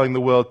 reconciling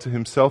the world to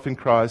himself in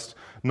Christ,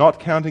 not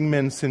counting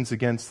men's sins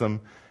against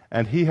them,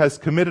 and he has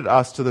committed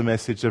us to the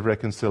message of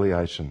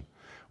reconciliation.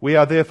 We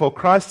are therefore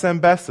Christ's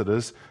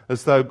ambassadors,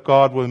 as though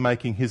God were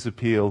making his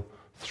appeal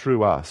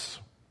through us.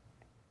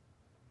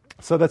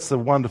 So that's the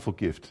wonderful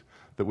gift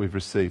that we've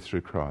received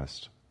through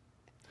Christ.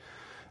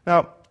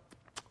 Now,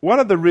 one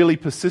of the really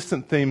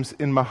persistent themes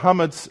in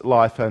Muhammad's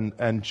life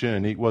and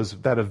journey was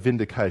that of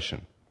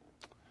vindication.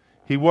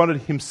 He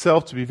wanted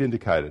himself to be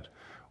vindicated.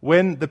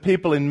 When the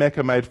people in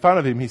Mecca made fun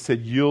of him, he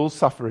said, "You'll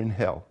suffer in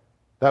hell."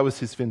 That was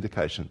his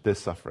vindication, their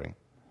suffering.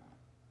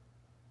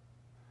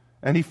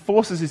 And he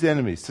forces his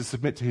enemies to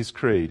submit to his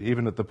creed,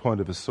 even at the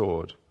point of a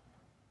sword.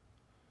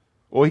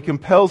 Or he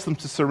compels them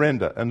to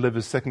surrender and live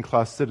as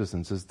second-class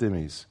citizens, as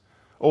dhimmis,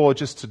 or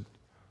just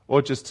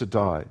to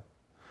die.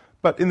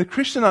 But in the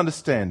Christian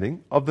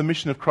understanding of the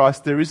mission of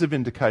Christ, there is a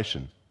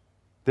vindication.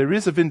 There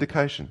is a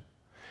vindication.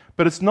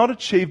 But it's not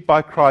achieved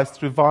by Christ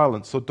through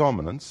violence or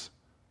dominance.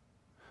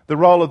 The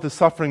role of the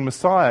suffering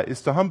Messiah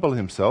is to humble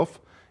himself,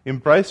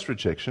 embrace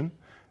rejection.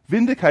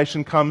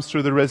 Vindication comes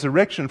through the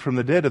resurrection from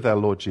the dead of our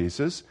Lord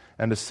Jesus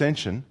and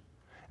ascension.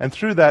 And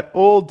through that,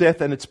 all death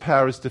and its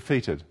power is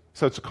defeated.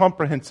 So it's a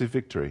comprehensive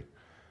victory.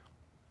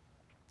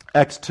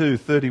 Acts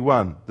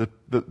 2:31,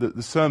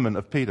 the sermon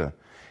of Peter.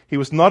 He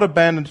was not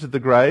abandoned to the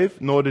grave,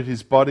 nor did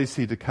his body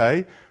see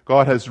decay.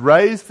 God has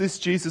raised this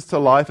Jesus to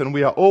life, and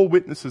we are all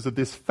witnesses of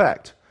this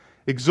fact.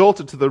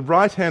 Exalted to the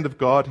right hand of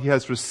God, he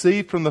has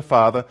received from the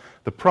Father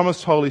the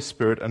promised Holy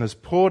Spirit and has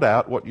poured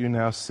out what you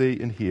now see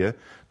and hear.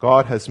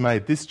 God has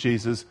made this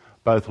Jesus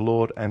both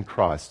Lord and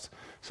Christ.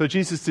 So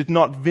Jesus did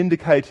not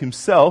vindicate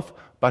himself,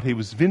 but he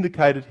was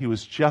vindicated, he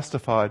was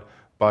justified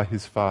by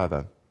his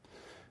Father.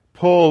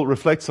 Paul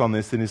reflects on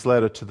this in his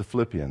letter to the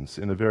Philippians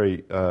in a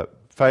very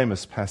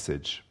famous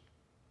passage.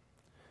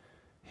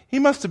 He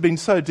must have been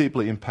so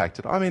deeply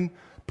impacted. I mean,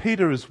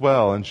 Peter as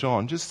well and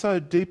John, just so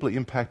deeply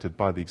impacted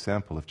by the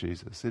example of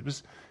Jesus.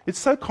 It's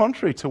so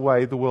contrary to the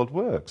way the world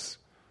works,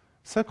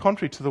 so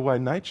contrary to the way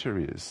nature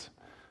is.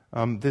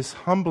 This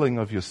humbling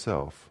of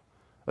yourself,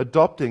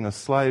 adopting a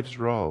slave's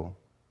role,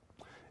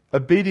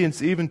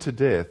 obedience even to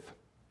death.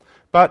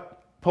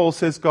 But Paul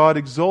says God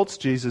exalts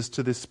Jesus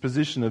to this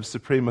position of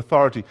supreme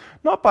authority,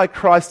 not by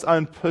Christ's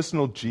own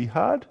personal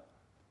jihad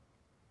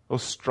or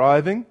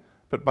striving,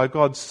 but by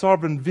God's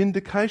sovereign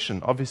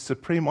vindication of his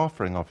supreme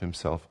offering of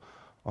himself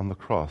on the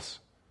cross.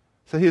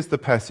 So here's the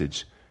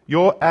passage.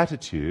 Your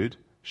attitude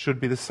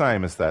should be the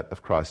same as that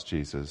of Christ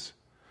Jesus,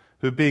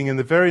 who being in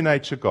the very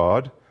nature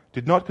God,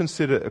 did not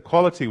consider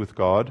equality with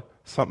God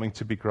something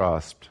to be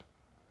grasped,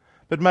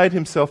 but made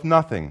himself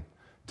nothing,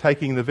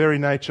 taking the very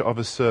nature of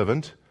a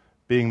servant,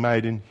 being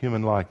made in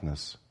human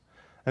likeness.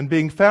 And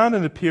being found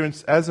in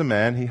appearance as a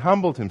man, he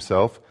humbled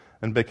himself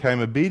and became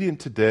obedient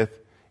to death,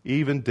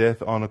 even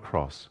death on a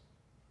cross.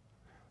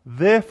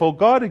 Therefore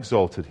God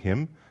exalted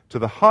him to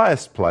the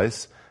highest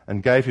place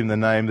and gave him the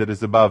name that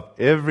is above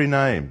every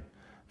name,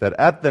 that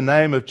at the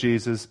name of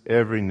Jesus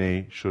every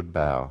knee should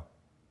bow.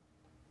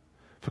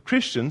 For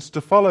Christians,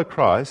 to follow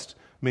Christ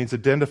means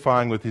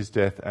identifying with his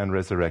death and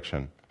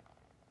resurrection.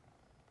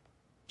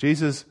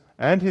 Jesus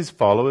and his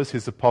followers,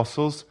 his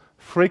apostles,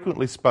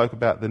 frequently spoke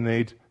about the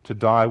need to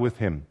die with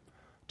him,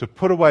 to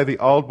put away the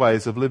old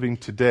ways of living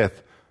to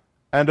death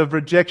and of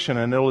rejection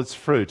and all its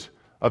fruit,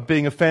 of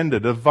being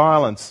offended, of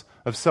violence,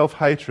 of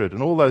self-hatred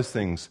and all those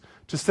things,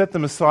 to set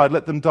them aside,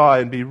 let them die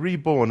and be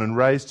reborn and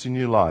raised to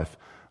new life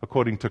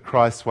according to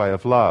Christ's way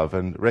of love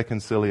and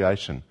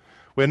reconciliation.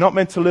 We're not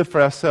meant to live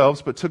for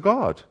ourselves, but to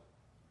God.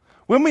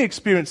 When we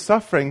experience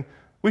suffering,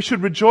 we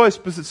should rejoice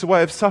because it's a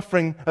way of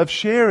suffering, of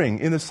sharing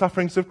in the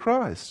sufferings of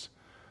Christ.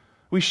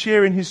 We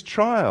share in his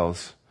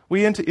trials.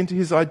 We enter into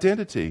his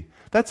identity.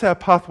 That's our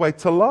pathway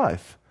to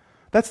life.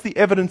 That's the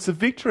evidence of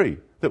victory,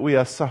 that we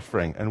are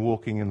suffering and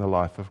walking in the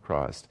life of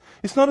Christ.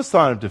 It's not a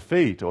sign of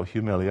defeat or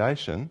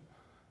humiliation.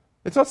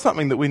 It's not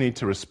something that we need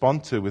to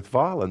respond to with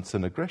violence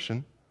and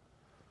aggression.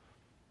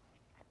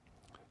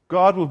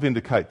 God will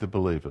vindicate the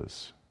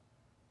believers.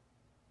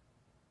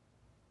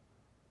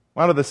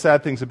 One of the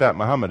sad things about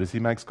Muhammad is he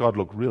makes God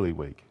look really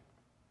weak.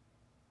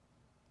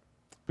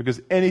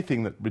 Because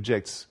anything that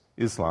rejects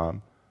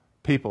Islam,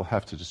 people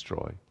have to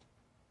destroy.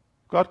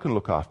 God can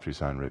look after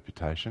his own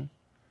reputation.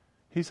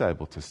 He's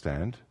able to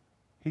stand.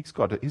 He's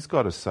got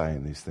a say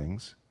in these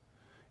things.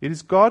 It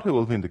is God who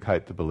will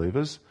vindicate the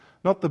believers,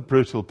 not the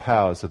brutal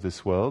powers of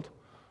this world,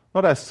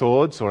 not our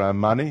swords or our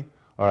money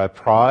or our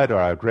pride or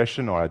our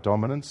aggression or our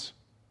dominance.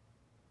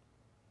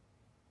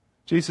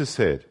 Jesus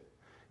said,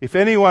 "If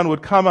anyone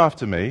would come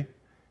after me,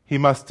 he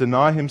must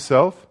deny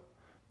himself,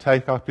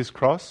 take up his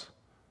cross,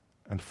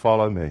 and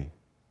follow me.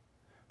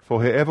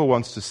 For whoever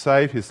wants to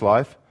save his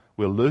life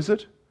will lose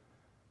it,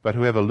 but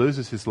whoever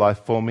loses his life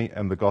for me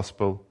and the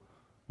gospel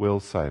will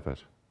save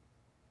it."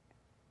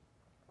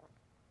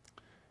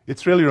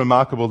 It's really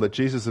remarkable that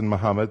Jesus and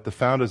Muhammad, the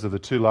founders of the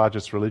two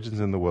largest religions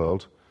in the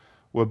world,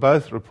 were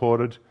both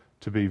reported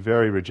to be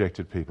very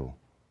rejected people.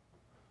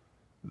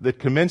 That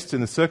commenced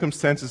in the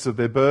circumstances of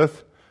their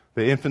birth,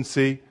 their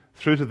infancy,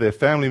 through to their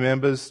family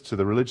members, to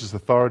the religious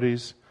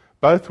authorities.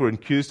 Both were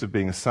accused of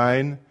being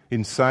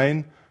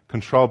insane,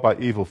 controlled by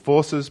evil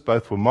forces.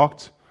 Both were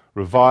mocked,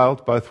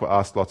 reviled. Both were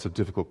asked lots of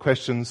difficult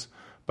questions.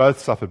 Both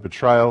suffered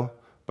betrayal.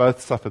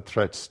 Both suffered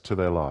threats to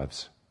their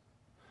lives.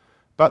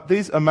 But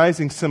these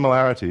amazing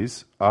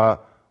similarities are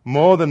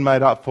more than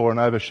made up for and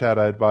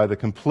overshadowed by the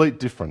complete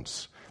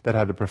difference that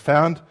had a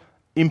profound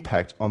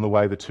impact on the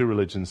way the two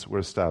religions were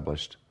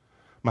established.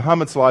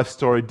 Muhammad's life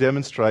story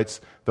demonstrates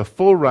the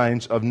full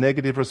range of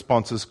negative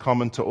responses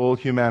common to all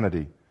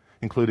humanity,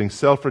 including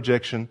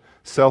self-rejection,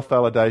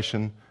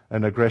 self-validation,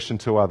 and aggression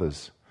to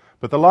others.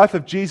 But the life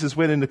of Jesus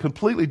went in a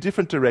completely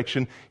different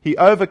direction. He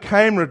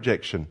overcame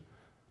rejection,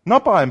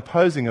 not by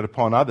imposing it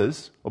upon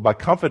others or by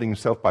comforting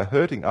himself by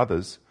hurting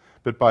others,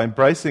 but by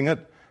embracing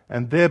it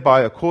and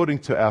thereby, according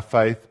to our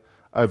faith,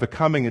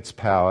 overcoming its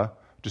power,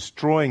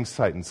 destroying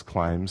Satan's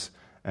claims,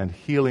 and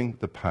healing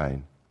the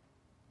pain.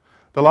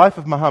 The life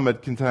of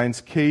Muhammad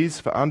contains keys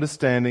for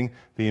understanding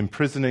the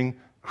imprisoning,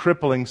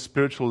 crippling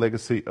spiritual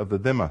legacy of the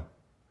Dhimma.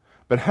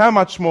 But how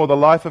much more the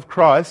life of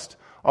Christ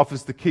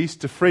offers the keys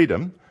to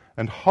freedom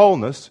and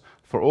wholeness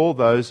for all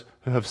those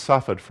who have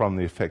suffered from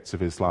the effects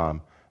of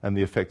Islam and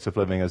the effects of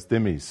living as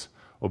dhimmis,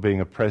 or being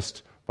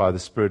oppressed by the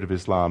spirit of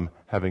Islam,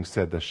 having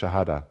said the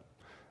Shahada.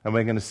 And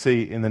we're going to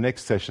see in the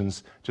next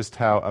sessions just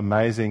how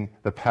amazing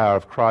the power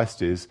of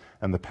Christ is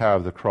and the power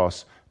of the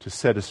cross to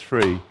set us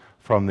free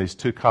from these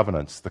two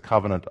covenants, the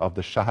covenant of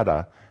the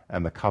Shahada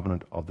and the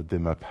covenant of the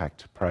Dhimma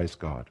Pact. Praise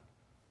God.